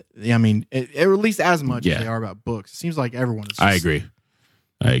 I mean, or at least as much as they are about Books. It seems like everyone is. I agree.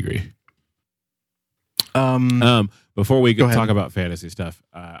 Before we Go ahead. talk about fantasy stuff,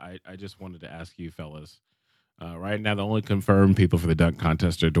 I just wanted to ask you fellas. Right now, the only confirmed people for the dunk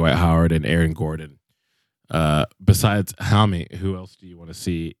contest are Dwight Howard and Aaron Gordon. Besides Hami, who else do you want to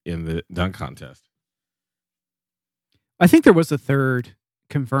see in the dunk contest? I think there was a third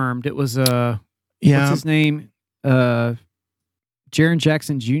confirmed. It was what's his name? Jaren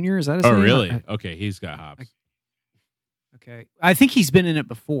Jackson Jr. Is that his name? Oh, really? Okay, he's got hops. Okay. I think he's been in it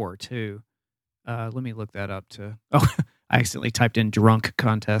before too. Let me look that up too. Oh, I accidentally typed in drunk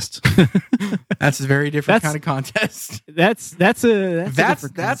contest. That's a very different kind of contest. That's a different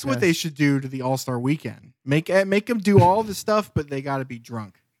what contest. they should do to the All-Star weekend. Make them do all the stuff, but they got to be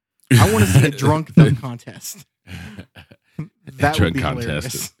drunk. I want to see a drunk dunk contest. That would Drunk be contest.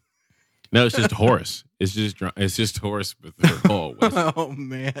 hilarious. No, it's just Horace. It's just drunk. It's just Horace with the ball. Oh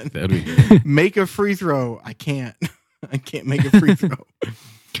man! That'd be good. Make a free throw. I can't. I can't make a free throw.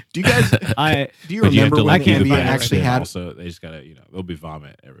 Do you guys? Do you But you have remember to when let the the NBA fans actually in had? Also, they just gotta, there'll be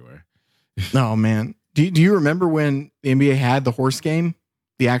vomit everywhere. Oh man! Do you remember when the NBA had the horse game?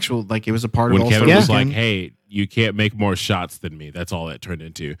 The actual, like, it was a part When of Kevin All-Star was like, Weekend? "Hey, you can't make more shots than me." That's all it turned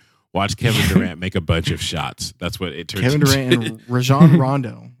into. Watch Kevin Durant make a bunch of shots. That's what it turned Kevin into. Durant and Rajon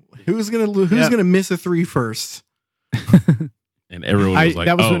Rondo. Who's gonna miss a three first? And everyone was like,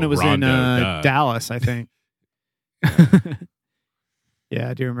 that was "Oh, when it was Rondo, in duh." Dallas, I think. Yeah,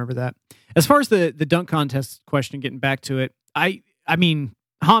 I do remember that. As far as the dunk contest question, getting back to it, I mean,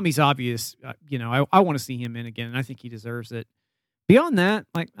 Hami's obvious. I want to see him in again, and I think he deserves it. Beyond that,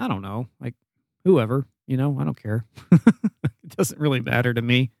 like, I don't know, like, whoever, I don't care. It doesn't really matter to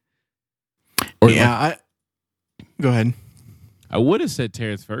me. Or Go ahead. I would have said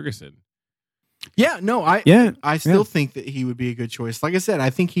Terrence Ferguson. Yeah, no, I still think that he would be a good choice. Like I said, I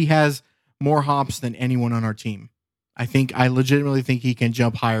think he has more hops than anyone on our team. I legitimately think he can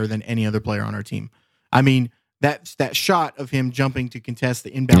jump higher than any other player on our team. I mean, that shot of him jumping to contest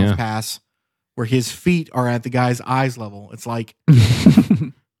the inbounds pass where his feet are at the guy's eyes level. It's like,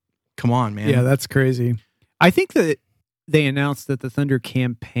 come on, man. Yeah, that's crazy. I think that they announced that the Thunder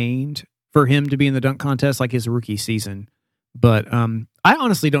campaigned for him to be in the dunk contest like his rookie season. But I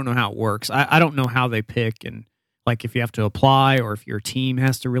honestly don't know how it works. I don't know how they pick and like if you have to apply or if your team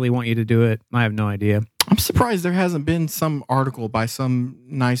has to really want you to do it. I have no idea. I'm surprised there hasn't been some article by some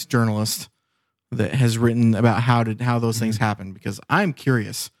nice journalist that has written about how those things happen, because I'm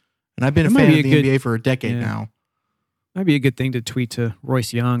curious. And I've been a fan of the NBA for a decade now. Might be a good thing to tweet to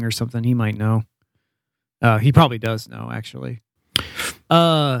Royce Young or something. He might know. He probably does know, actually.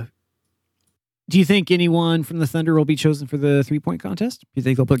 Do you think anyone from the Thunder will be chosen for the 3-point contest? Do you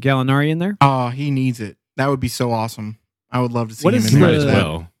think they'll put Gallinari in there? Oh, he needs it. That would be so awesome. I would love to see him in Might there. as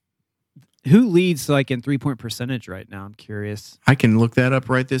well. Who leads like in 3-point percentage right now? I'm curious. I can look that up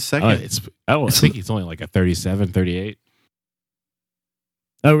right this second. I think it's only like a 37, 38.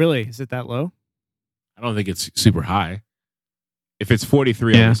 Oh, really? Is it that low? I don't think it's super high. If it's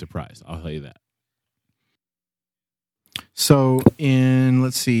 43, I'll be surprised. I'll tell you that. So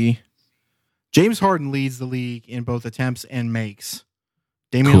let's see. James Harden leads the league in both attempts and makes.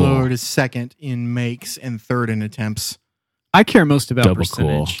 Damian Lillard is second in makes and third in attempts. I care most about Double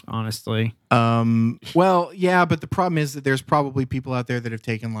percentage, honestly. Well, yeah, but the problem is that there's probably people out there that have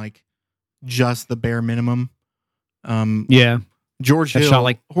taken like just the bare minimum. Yeah. George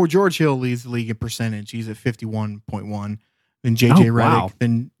Hill leads the league in percentage. He's at 51.1. Then JJ Redick, wow.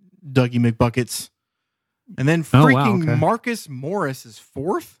 then Dougie McBuckets. And then Marcus Morris is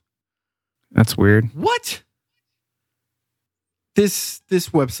fourth. That's weird. What? This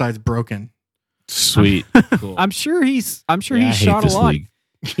website's broken. Sweet. Cool. I'm sure he's shot a lot.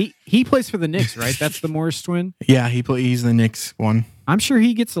 He plays for the Knicks, right? That's the Morris twin. Yeah, he's the Knicks one. I'm sure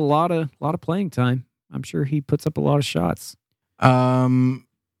he gets a lot of playing time. I'm sure he puts up a lot of shots. Yeah,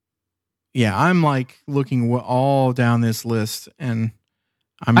 I'm like looking all down this list, and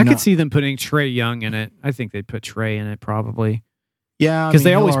I could see them putting Trae Young in it. I think they'd put Trae in it probably. Yeah, because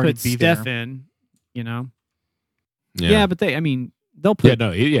they always put Steph in. You know. Yeah, but they'll put.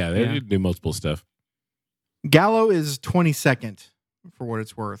 They do multiple stuff. Gallo is 22nd for what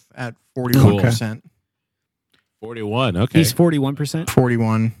it's worth at 41%. 41. Okay, he's 41%.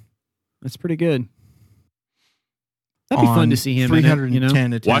 41. That's pretty good. That'd be fun to see him 310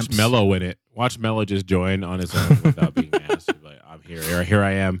 in it, attempts. Watch Melo in it. Watch Melo just join on his own without being asked. Like, I'm here. Here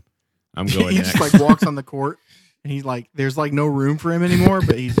I am. I'm going. He next. just like walks on the court, and he's like, "There's like no room for him anymore."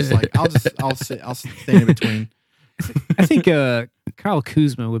 But he's just like, I'll stay in between." I think Kyle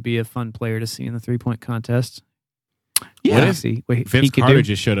Kuzma would be a fun player to see in the 3-point contest. Yeah, Vince Carter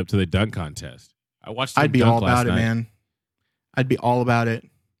just showed up to the dunk contest. I watched. I'd be all about it, night. man. I'd be all about it.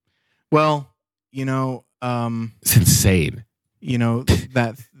 Well, it's insane.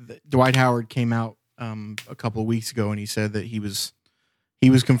 That Dwight Howard came out a couple of weeks ago, and he said that he was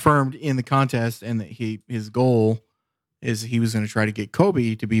confirmed in the contest, and that his goal is he was going to try to get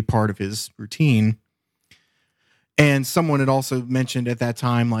Kobe to be part of his routine. And someone had also mentioned at that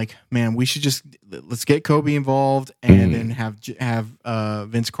time, like, man, we should let's get Kobe involved, and then have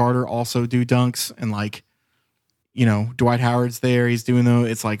Vince Carter also do dunks, and like, Dwight Howard's there, he's doing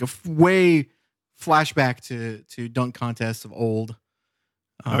it's like a way flashback to dunk contests of old.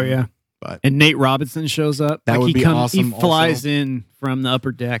 And Nate Robinson shows up. That would be awesome. He flies in from the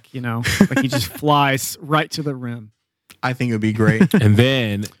upper deck, like he just flies right to the rim. I think it would be great. and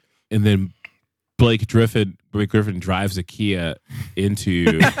then Blake Griffin drives a Kia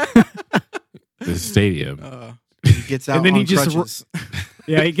into the stadium. He gets out and then on he just crutches.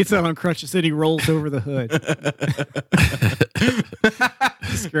 he gets out on crutches and he rolls over the hood.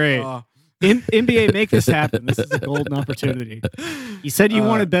 It's great. NBA, make this happen. This is a golden opportunity. You said you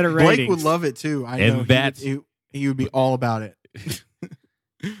wanted better ratings. Blake would love it too. I know he would be all about it.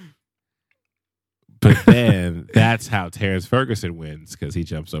 But then that's how Terrence Ferguson wins, because he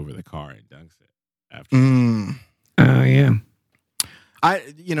jumps over the car and dunks it after. Oh yeah.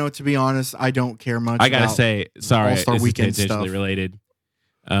 To be honest, I don't care much. I gotta say, sorry, All-Star this Weekend is tangentially stuff. related.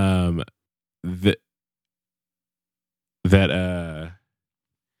 That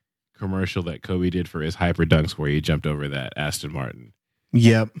commercial that Kobe did for his hyper dunks, where he jumped over that Aston Martin.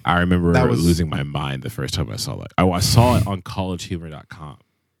 Yep, I remember losing my mind the first time I saw that. I saw it on collegehumor.com.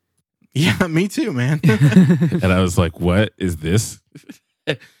 Yeah, me too, man. And I was like, "What is this?"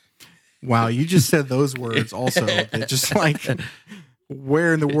 Wow, you just said those words also. That just like,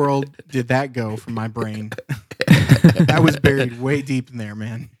 where in the world did that go from my brain? That was buried way deep in there,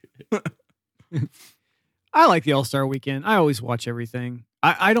 man. I like the All-Star Weekend. I always watch everything.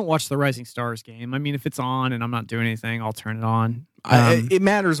 I don't watch the Rising Stars game. I mean, if it's on and I'm not doing anything, I'll turn it on. It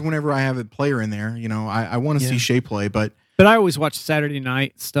matters whenever I have a player in there. You know, I want to see Shea play, but I always watch Saturday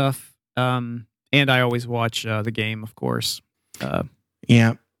night stuff. And I always watch the game, of course.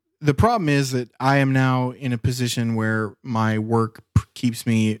 Yeah. The problem is that I am now in a position where my work keeps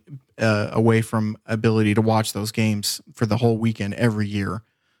me away from ability to watch those games for the whole weekend every year.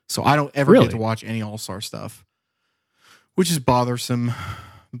 So I don't ever get to watch any All-Star stuff, which is bothersome,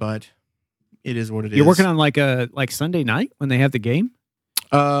 but it is what it is. You're working on like Sunday night when they have the game?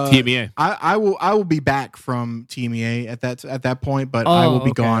 TMEA. I will be back from TMEA at that point, but I will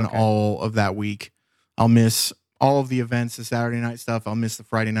be gone all of that week. I'll miss all of the events, the Saturday night stuff. I'll miss the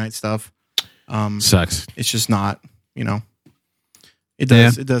Friday night stuff. Sucks. It's just not, it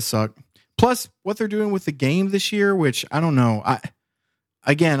does suck. Plus what they're doing with the game this year, which I don't know. I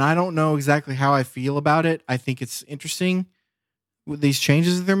don't know exactly how I feel about it. I think it's interesting with these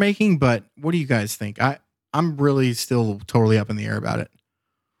changes that they're making, but what do you guys think? I'm really still totally up in the air about it.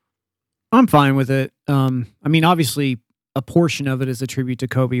 I'm fine with it. I mean, obviously, a portion of it is a tribute to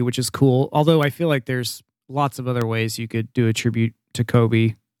Kobe, which is cool. Although I feel like there's lots of other ways you could do a tribute to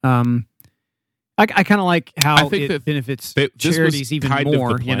Kobe. I kind of like how it benefits charities even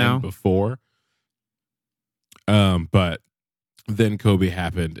more. Before, but then Kobe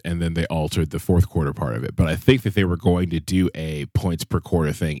happened, and then they altered the fourth quarter part of it. But I think that they were going to do a points per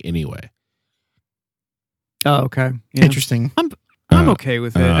quarter thing anyway. Oh, okay. Yeah. Interesting. I'm okay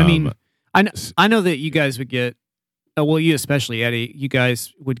with it. I mean, I know that you guys would get, well, you especially, Eddie, you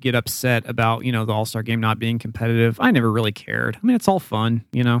guys would get upset about, the All-Star game not being competitive. I never really cared. I mean, it's all fun,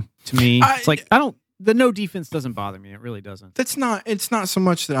 to me. It's like, the no defense doesn't bother me. It really doesn't. It's not so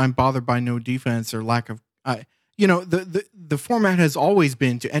much that I'm bothered by no defense or lack of, the format has always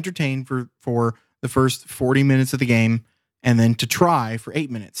been to entertain for the first 40 minutes of the game and then to try for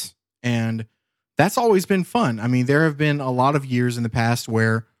 8 minutes. And that's always been fun. I mean, there have been a lot of years in the past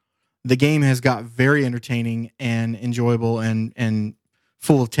where the game has got very entertaining and enjoyable and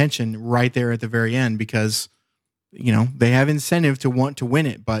full of tension right there at the very end because, they have incentive to want to win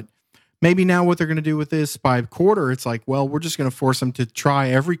it. But maybe now what they're going to do with this by quarter, it's like, well, we're just going to force them to try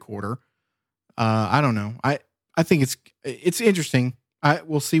every quarter. I don't know. I think it's interesting.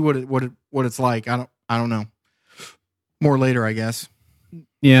 We'll see what it's like. I don't know. More later, I guess.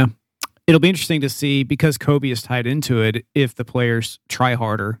 Yeah. It'll be interesting to see, because Kobe is tied into it, if the players try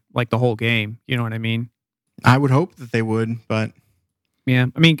harder, like the whole game. You know what I mean? I would hope that they would, but... Yeah.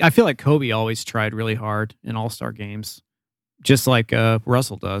 I mean, I feel like Kobe always tried really hard in All-Star games, just like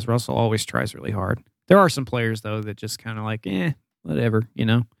Russell does. Russell always tries really hard. There are some players, though, that just kind of like, whatever,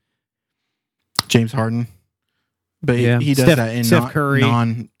 James Harden. But he does that in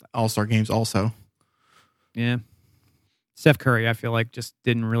non-All-Star games also. Yeah. Steph Curry, I feel like, just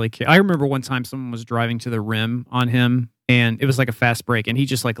didn't really care. I remember one time someone was driving to the rim on him, and it was like a fast break, and he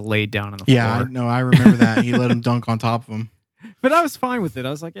just like laid down on the floor. Yeah, no, I remember that. He let him dunk on top of him. But I was fine with it. I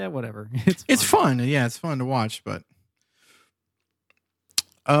was like, yeah, whatever. It's fun. Yeah, it's fun to watch. But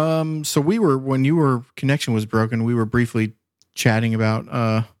so when your connection was broken, we were briefly chatting about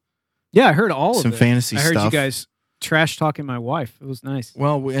yeah, I heard all of it. Some fantasy stuff. I heard you guys trash talking my wife. It was nice.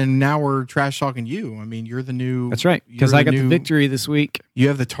 Well, and now we're trash talking you. I mean, you're the new. That's right, because I got the victory this week. You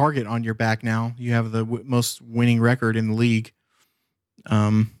have the target on your back now. You have the most winning record in the league.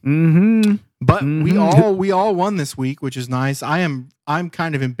 But we all won this week, which is nice. I'm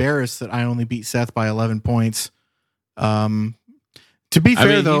kind of embarrassed that I only beat Seth by 11 points. To be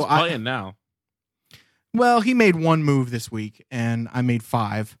fair, though, he's playing now. Well, he made one move this week, and I made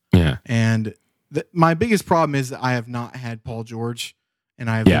 5. Yeah, and my biggest problem is that I have not had Paul George, and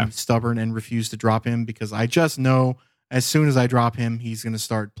I have been stubborn and refused to drop him because I just know as soon as I drop him, he's going to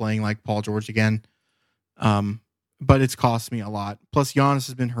start playing like Paul George again. But it's cost me a lot. Plus, Giannis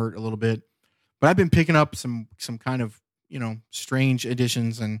has been hurt a little bit. But I've been picking up some kind of strange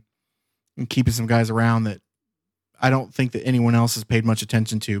additions and keeping some guys around that I don't think that anyone else has paid much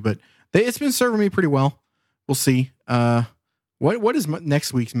attention to. But it's been serving me pretty well. We'll see. What is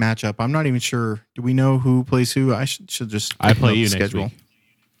next week's matchup? I'm not even sure. Do we know who plays who? I should just. I play you next week.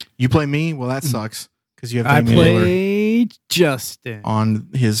 You play me? Well, that sucks because you have. I play Justin on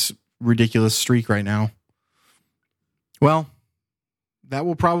his ridiculous streak right now. Well, that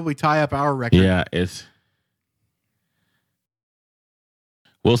will probably tie up our record. Yeah,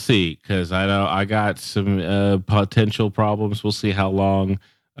 we'll see, because I know I got some potential problems. We'll see how long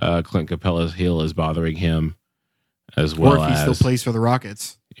Clint Capella's heel is bothering him, as well or if he still plays for the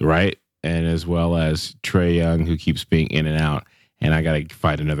Rockets, right? And as well as Trae Young, who keeps being in and out. and I got to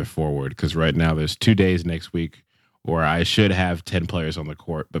find another forward because right now there's 2 days next week where I should have 10 players on the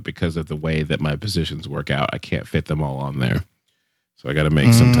court, but because of the way that my positions work out, I can't fit them all on there. So I got to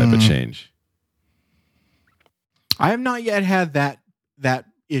make some type of change. I have not yet had that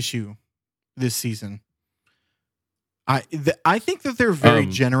issue this season. I think that they're very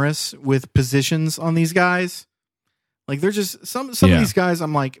generous with positions on these guys. Like they're just some of these guys.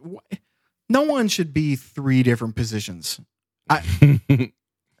 I'm like, no one should be 3 different positions.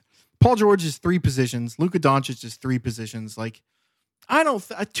 Paul George is 3 positions. Luka Doncic is 3 positions. Like I don't.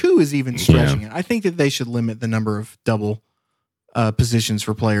 2 is even stretching it. I think that they should limit the number of double positions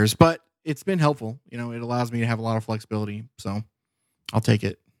for players. But it's been helpful. You know, it allows me to have a lot of flexibility. So I'll take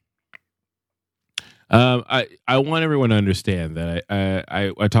it. I want everyone to understand that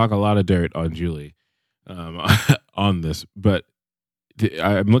I talk a lot of dirt on Julie on this, but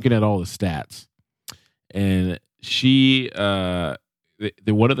I'm looking at all the stats, and she one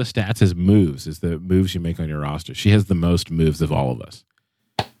of the stats is moves, is the moves you make on your roster. She has the most moves of all of us.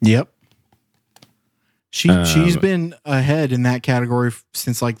 Yep. She's been ahead in that category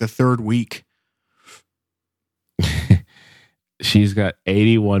since like the 3rd week. She's got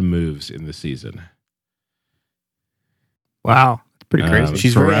 81 moves in the season. Wow, that's pretty crazy.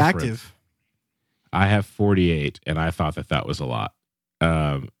 She's very active. I have 48, and I thought that was a lot.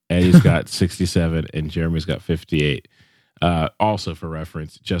 Eddie's got 67, and Jeremy's got 58. Also, for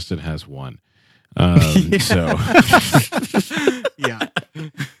reference, Justin has 1. So, yeah,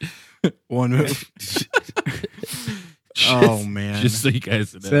 1 move. Oh man! Just so you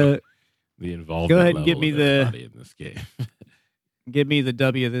guys know the involvement. Go ahead and give me in this game. Give me the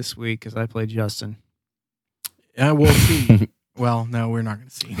W this week because I played Justin. We'll see. Well, no, we're not going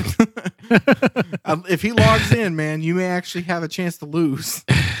to see. If he logs in, man, you may actually have a chance to lose.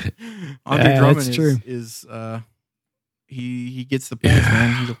 Andre Drummond is he gets the points,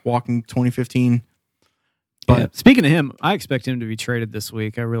 man. He's a walking 2015. But speaking of him, I expect him to be traded this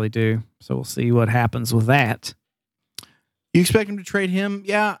week. I really do. So we'll see what happens with that. You expect him to trade him?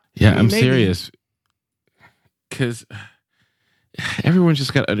 Yeah. Yeah, I'm serious. Because everyone's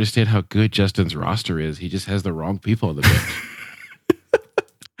just got to understand how good Justin's roster is. He just has the wrong people on the bench.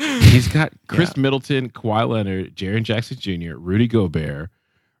 He's got Chris Middleton, Kawhi Leonard, Jaren Jackson Jr., Rudy Gobert,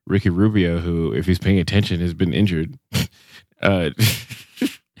 Ricky Rubio, who, if he's paying attention, has been injured.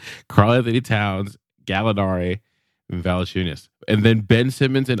 Karl-Anthony Towns, Gallinari, and Valanciunas. And then Ben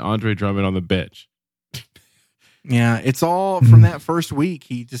Simmons and Andre Drummond on the bench. Yeah, it's all from that first week.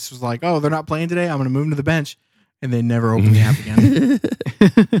 He just was like, oh, they're not playing today. I'm going to move them to the bench. And they never opened the app again.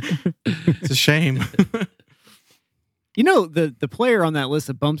 It's a shame. You know, the player on that list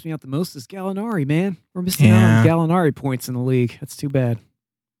that bumps me out the most is Gallinari, man. We're missing out on Gallinari points in the league. That's too bad.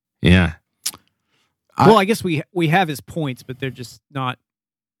 Yeah. Well, I guess we have his points, but they're just not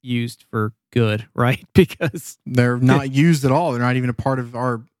used for good, right? Because they're not used at all. They're not even a part of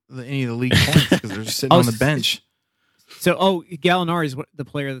any of the league points because they're just sitting on the bench. So, Gallinari is the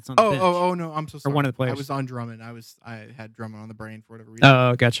player that's on the bench. Oh, no, I'm so sorry. Or one of the players. I was on Drummond. I had Drummond on the brain for whatever reason.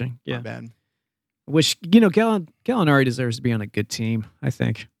 Oh, gotcha. Yeah. My bad. Which, Gallinari deserves to be on a good team, I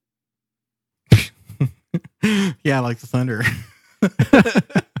think. Yeah, like the Thunder.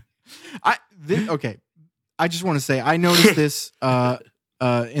 Okay. I just want to say, I noticed this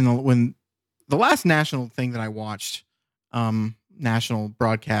when the last national thing that I watched, national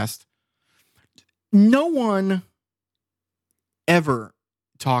broadcast, no one ever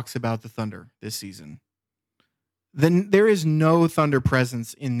talks about the Thunder this season. Then there is no Thunder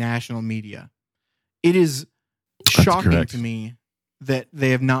presence in national media. It is shocking to me that they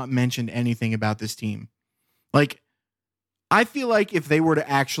have not mentioned anything about this team. Like, I feel like if they were to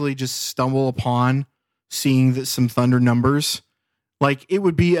actually just stumble upon seeing some Thunder numbers, like it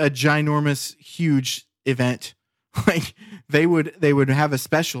would be a ginormous, huge event. Like they would have a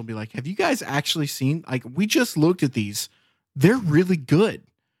special, be like, have you guys actually seen? Like, we just looked at these. They're really good.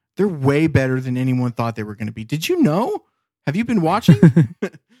 They're way better than anyone thought they were going to be. Did you know? Have you been watching?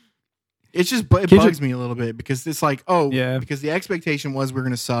 It bugs me a little bit because it's like, because the expectation was we're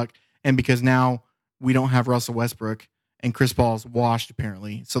going to suck, and because now we don't have Russell Westbrook and Chris Paul's washed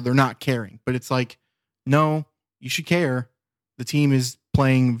apparently, so they're not caring. But it's like, no, you should care. The team is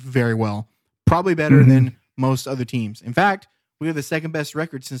playing very well, probably better than most other teams. In fact, we have the second best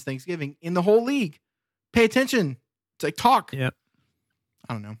record since Thanksgiving in the whole league. Pay attention. It's like talk. Yep.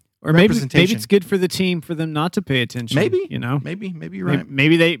 I don't know. Or maybe it's good for the team for them not to pay attention. Maybe, maybe you're right.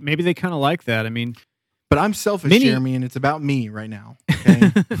 Maybe they kind of like that. I mean, but I'm selfish, Jeremy, and it's about me right now.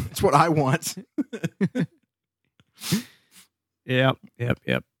 Okay? It's what I want. Yep.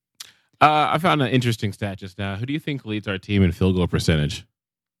 I found an interesting stat just now. Who do you think leads our team in field goal percentage?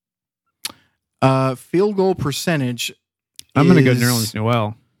 Field goal percentage. I'm going to go is, Nerlens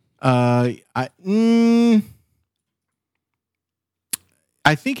Noel. I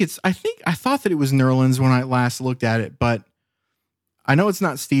thought that it was Nerlens when I last looked at it, but I know it's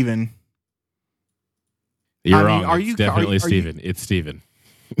not Steven. You're I wrong. mean, are It's you- definitely are you- Steven. It's Steven.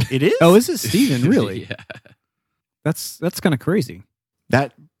 It is? Oh, is it Steven? Really? Yeah. That's kind of crazy.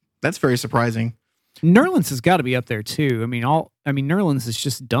 That's very surprising. Nerlens has got to be up there too. I mean, Nerlens is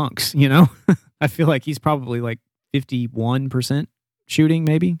just dunks. You know, I feel like he's probably like 51% shooting,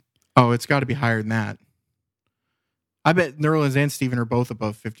 maybe. Oh, it's got to be higher than that. I bet Nerlens and Steven are both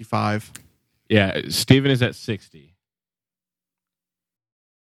above 55. Yeah, Steven is at 60.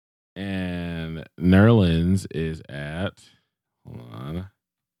 And Nerlens is at, hold on.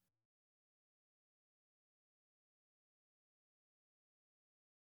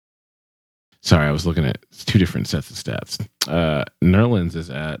 Sorry, I was looking at two different sets of stats. Nerlens is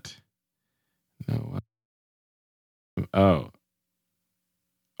at, hold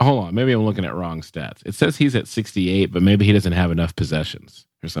on. Maybe I'm looking at wrong stats. It says he's at 68, but maybe he doesn't have enough possessions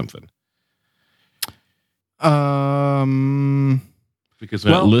or something. Because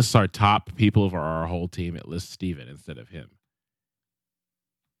when it lists our top people of our whole team, it lists Steven instead of him.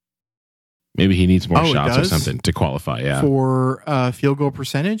 Maybe he needs more shots or something to qualify. Yeah. For field goal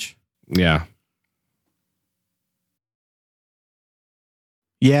percentage? Yeah.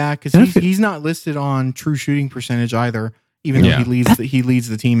 Yeah, because he's not listed on true shooting percentage either, even though he leads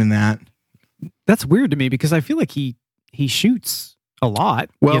the team in that. That's weird to me because I feel like he shoots a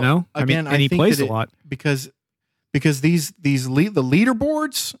lot. Well, you know, again, and he plays a lot because the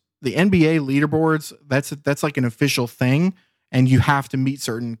leaderboards, the NBA leaderboards, that's like an official thing, and you have to meet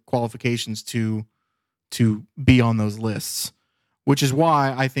certain qualifications to be on those lists. Which is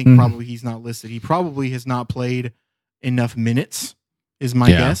why I think probably he's not listed. He probably has not played enough minutes, is my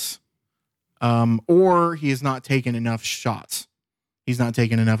guess. Or he has not taken enough shots. He's not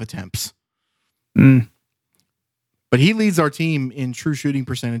taken enough attempts. But he leads our team in true shooting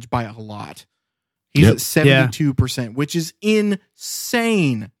percentage by a lot. He's at 72%, which is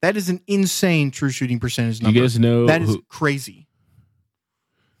insane. That is an insane true shooting percentage number. You guys know that is crazy.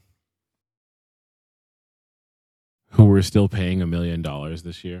 Who we're still paying $1 million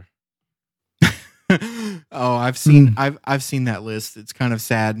this year? Oh, I've seen that list. It's kind of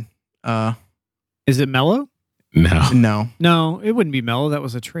sad. Is it Melo? No. No, it wouldn't be Melo. That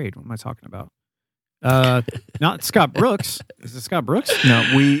was a trade. What am I talking about? Not Scott Brooks. Is it Scott Brooks? No,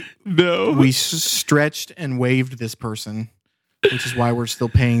 we No. stretched and waived this person, which is why we're still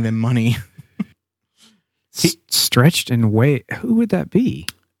paying them money. Stretched and wait. Who would that be?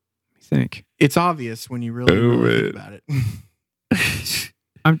 I think It's obvious when you really think about it.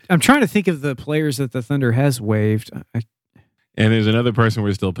 I'm trying to think of the players that the Thunder has waived. And there's another person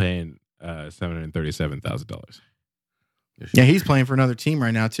we're still paying $737,000. Yeah, he's playing for another team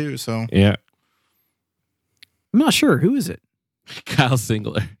right now too. So Yeah. I'm not sure. Who is it? Kyle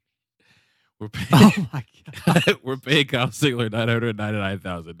Singler. We're paying, Oh my god! we're paying Kyle Singler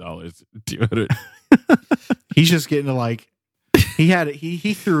 $999,000. 200. he's just getting to like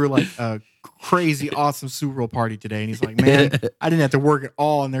he threw like a crazy awesome Super Bowl party today, and he's like, man, I didn't have to work at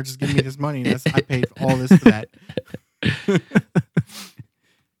all, and they're just giving me this money, and I paid all this for that.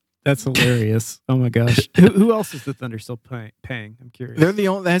 That's hilarious. Oh my gosh! Who else is the Thunder still paying? I'm curious. They're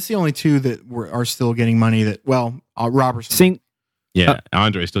that's the only two that are still getting money. That Robertson. Yeah,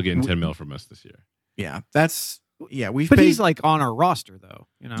 Andre's still getting 10 mil from us this year. Yeah, we've But paid, he's like on our roster though.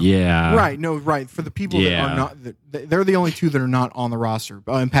 You know. Yeah. right. For the people that are not, they're the only two that are not on the roster.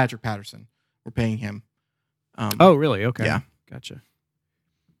 And Patrick Patterson, we're paying him. Oh, really? Okay. Yeah. Gotcha.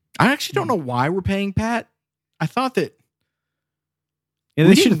 I actually don't know why we're paying Pat. I thought that Yeah,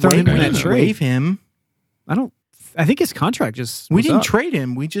 they should have thrown him in that trade. Waive him. I think his contract just. We was didn't up. trade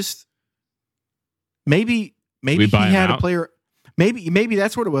him. We just maybe We he buy him had a out? player. Maybe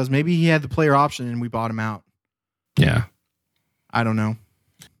that's what it was. Maybe he had the player option and we bought him out. Yeah. I don't know.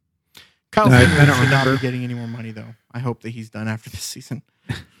 Kyle I Singler don't should not remember. be getting any more money though. I hope that he's done after this season.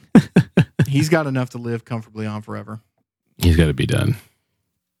 He's got enough to live comfortably on forever. He's got to be done.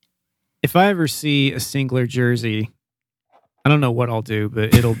 If I ever see a Singler jersey, I don't know what I'll do,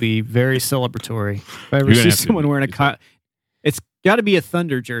 but it'll be very celebratory. If I ever You're gonna see have to someone do wearing something. it's got to be a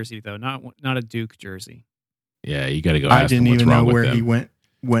Thunder jersey though, not a Duke jersey. Yeah, you got to go I ask didn't him what's even know wrong with where them. he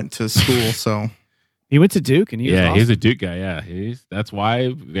went to school. So He went to Duke, and he was Yeah, awesome. he's a Duke guy. Yeah, that's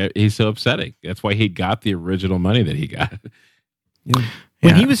why he's so upsetting. That's why he got the original money that he got. When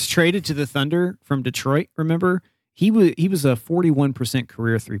Yeah. he was traded to the Thunder from Detroit, remember, he was a 41%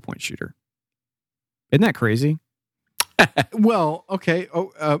 career 3-point shooter. Isn't that crazy? Well, okay.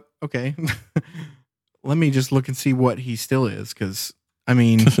 Okay. Let me just look and see what he still is, because I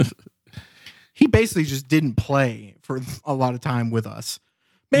mean, he basically just didn't play for a lot of time with us.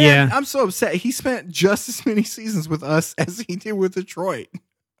 Man, Yeah. I'm so upset. He spent just as many seasons with us as he did with Detroit.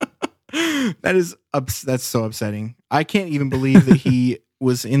 That's so upsetting. I can't even believe that he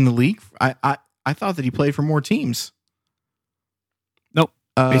was in the league. I thought that he played for more teams. Nope.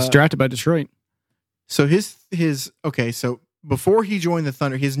 He's drafted by Detroit. So his okay. So before he joined the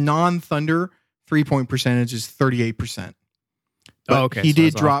Thunder, his non-Thunder 3-point percentage is 38%. But Oh, okay. he so did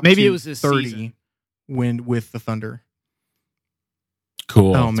it's off. drop. Maybe to it was his 30 season. when with the Thunder.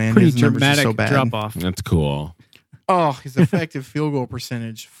 Cool. Oh man, Pretty his numbers are dramatic so bad. drop off. That's cool. Oh, his effective field goal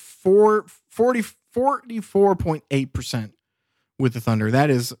percentage 44.8% with the Thunder. That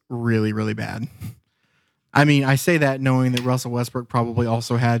is really, really bad. I mean, I say that knowing that Russell Westbrook probably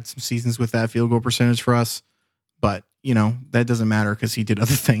also had some seasons with that field goal percentage for us, but you know that doesn't matter because he did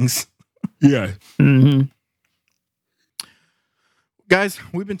other things. Yeah. Mm-hmm. Guys,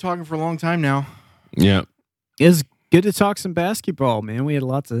 we've been talking for a long time now. Yeah. It's good to talk some basketball, man. We had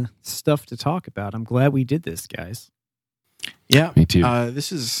lots of stuff to talk about. I'm glad we did this, guys. Yeah, Me too.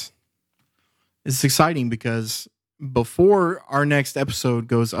 This is exciting because before our next episode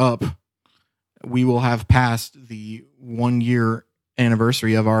goes up, we will have passed the 1-year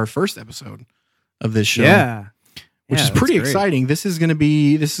anniversary of our first episode of this show. Yeah. Which Yeah, is that's pretty great. exciting. This is going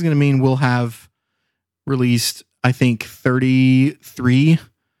to mean we'll have released, I think, 33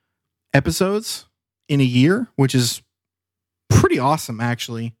 episodes in a year, which is pretty awesome,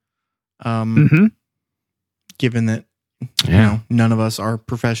 actually. Mm-hmm. Given that you Yeah. know none of us are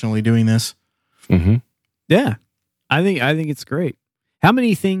professionally doing this. Mm-hmm. Yeah. I think it's great. How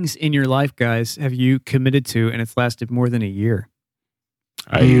many things in your life, guys, have you committed to and it's lasted more than a year?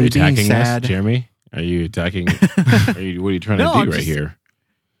 Are you being attacking sad. us, Jeremy? Are you attacking? What are you trying No, to I'm do right just- here?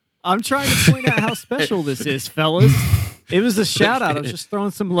 I'm trying to point out how special this is, fellas. It was a shout out. I was just throwing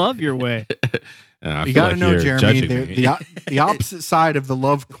some love your way. I You feel got to like know, you're Jeremy, judging the, me. the opposite side of the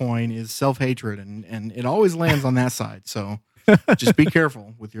love coin is self-hatred, and it always lands on that side. So just be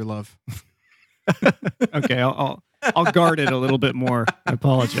careful with your love. Okay, I'll guard it a little bit more. I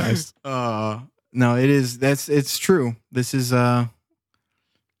apologize. No, it's true. This is you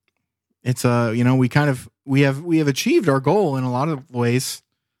know, we have achieved our goal in a lot of ways.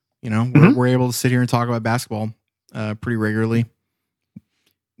 You know, we're able to sit here and talk about basketball pretty regularly.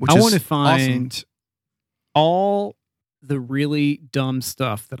 Which I is want to awesome. find all the really dumb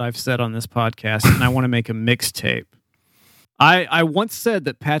stuff that I've said on this podcast, and I want to make a mixtape. I once said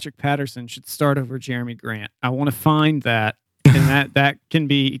that Patrick Patterson should start over Jeremy Grant. I want to find that, and that can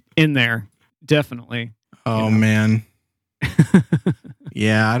be in there, definitely. Oh you know. man.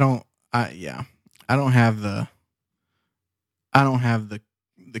 Yeah, I don't have the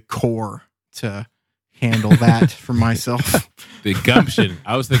core to handle that for myself. The gumption.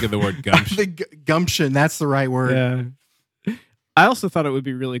 I was thinking the word gumption. The gumption, that's the right word. Yeah. I also thought it would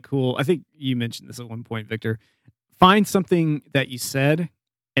be really cool. I think you mentioned this at one point, Victor. Find something that you said,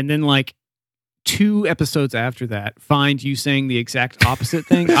 and then like 2 episodes after that, find you saying the exact opposite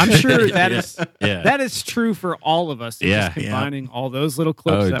thing. I'm sure that is Yeah. that is true for all of us. And Yeah. just combining all those little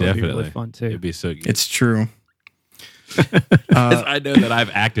clips, Oh, that would be definitely. really fun too. It'd be so good. It's true. I know that I've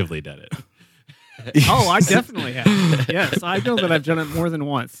actively done it. Oh, I definitely have. Yes, I know that I've done it more than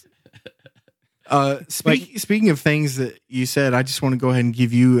once. Speaking of things that you said, I just want to go ahead and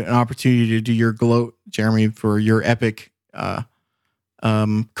give you an opportunity to do your gloat, Jeremy, for your epic call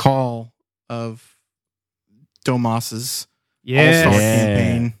of Domas's All-Star Yeah,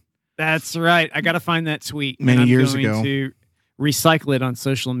 campaign. that's right. I got to find that tweet. and Many I'm years going ago. to recycle it on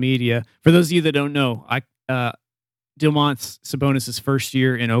social media. For those of you that don't know, Domantas Sabonis' first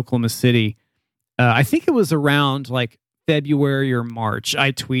year in Oklahoma City, I think it was around like February or March.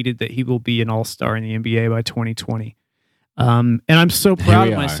 I tweeted that he will be an All-Star in the NBA by 2020, and I'm so proud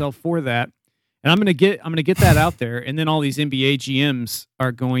we of are. myself for that. And I'm gonna get that out there, and then all these NBA GMs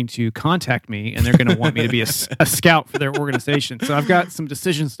are going to contact me, and they're going to want me to be a scout for their organization. So I've got some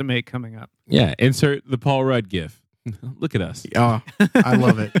decisions to make coming up. Yeah. Insert the Paul Rudd gif. Look at us. Oh, I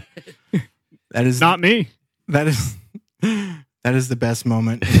love it. That is Not me. That is the best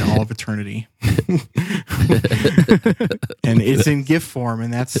moment in all of eternity. And it's in GIF form,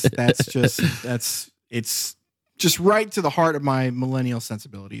 and it's just right to the heart of my millennial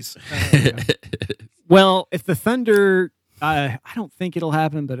sensibilities. Well, if the Thunder, I don't think it'll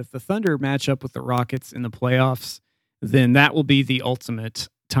happen, but if the Thunder match up with the Rockets in the playoffs, then that will be the ultimate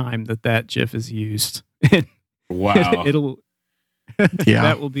time that GIF is used. Wow. It'll Yeah.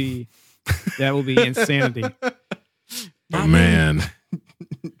 that will be insanity. Oh, man.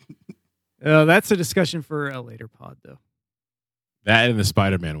 That's a discussion for a later pod, though. That and the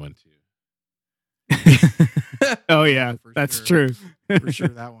Spider-Man one, too. Oh yeah, For that's sure. true. For sure,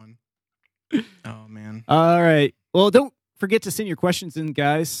 that one. Oh man. All right. Well, don't forget to send your questions in,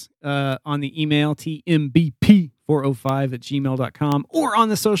 guys, on the email tmbp405@gmail.com or on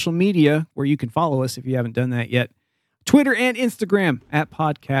the social media where you can follow us if you haven't done that yet. Twitter and Instagram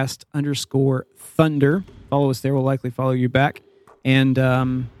 @podcast_thunder. Follow us there. We'll likely follow you back. And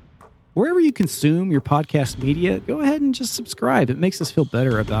wherever you consume your podcast media, go ahead and just subscribe. It makes us feel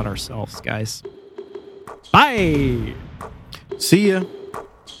better about ourselves, guys. Bye. See ya.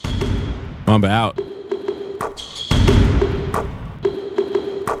 Mamba out.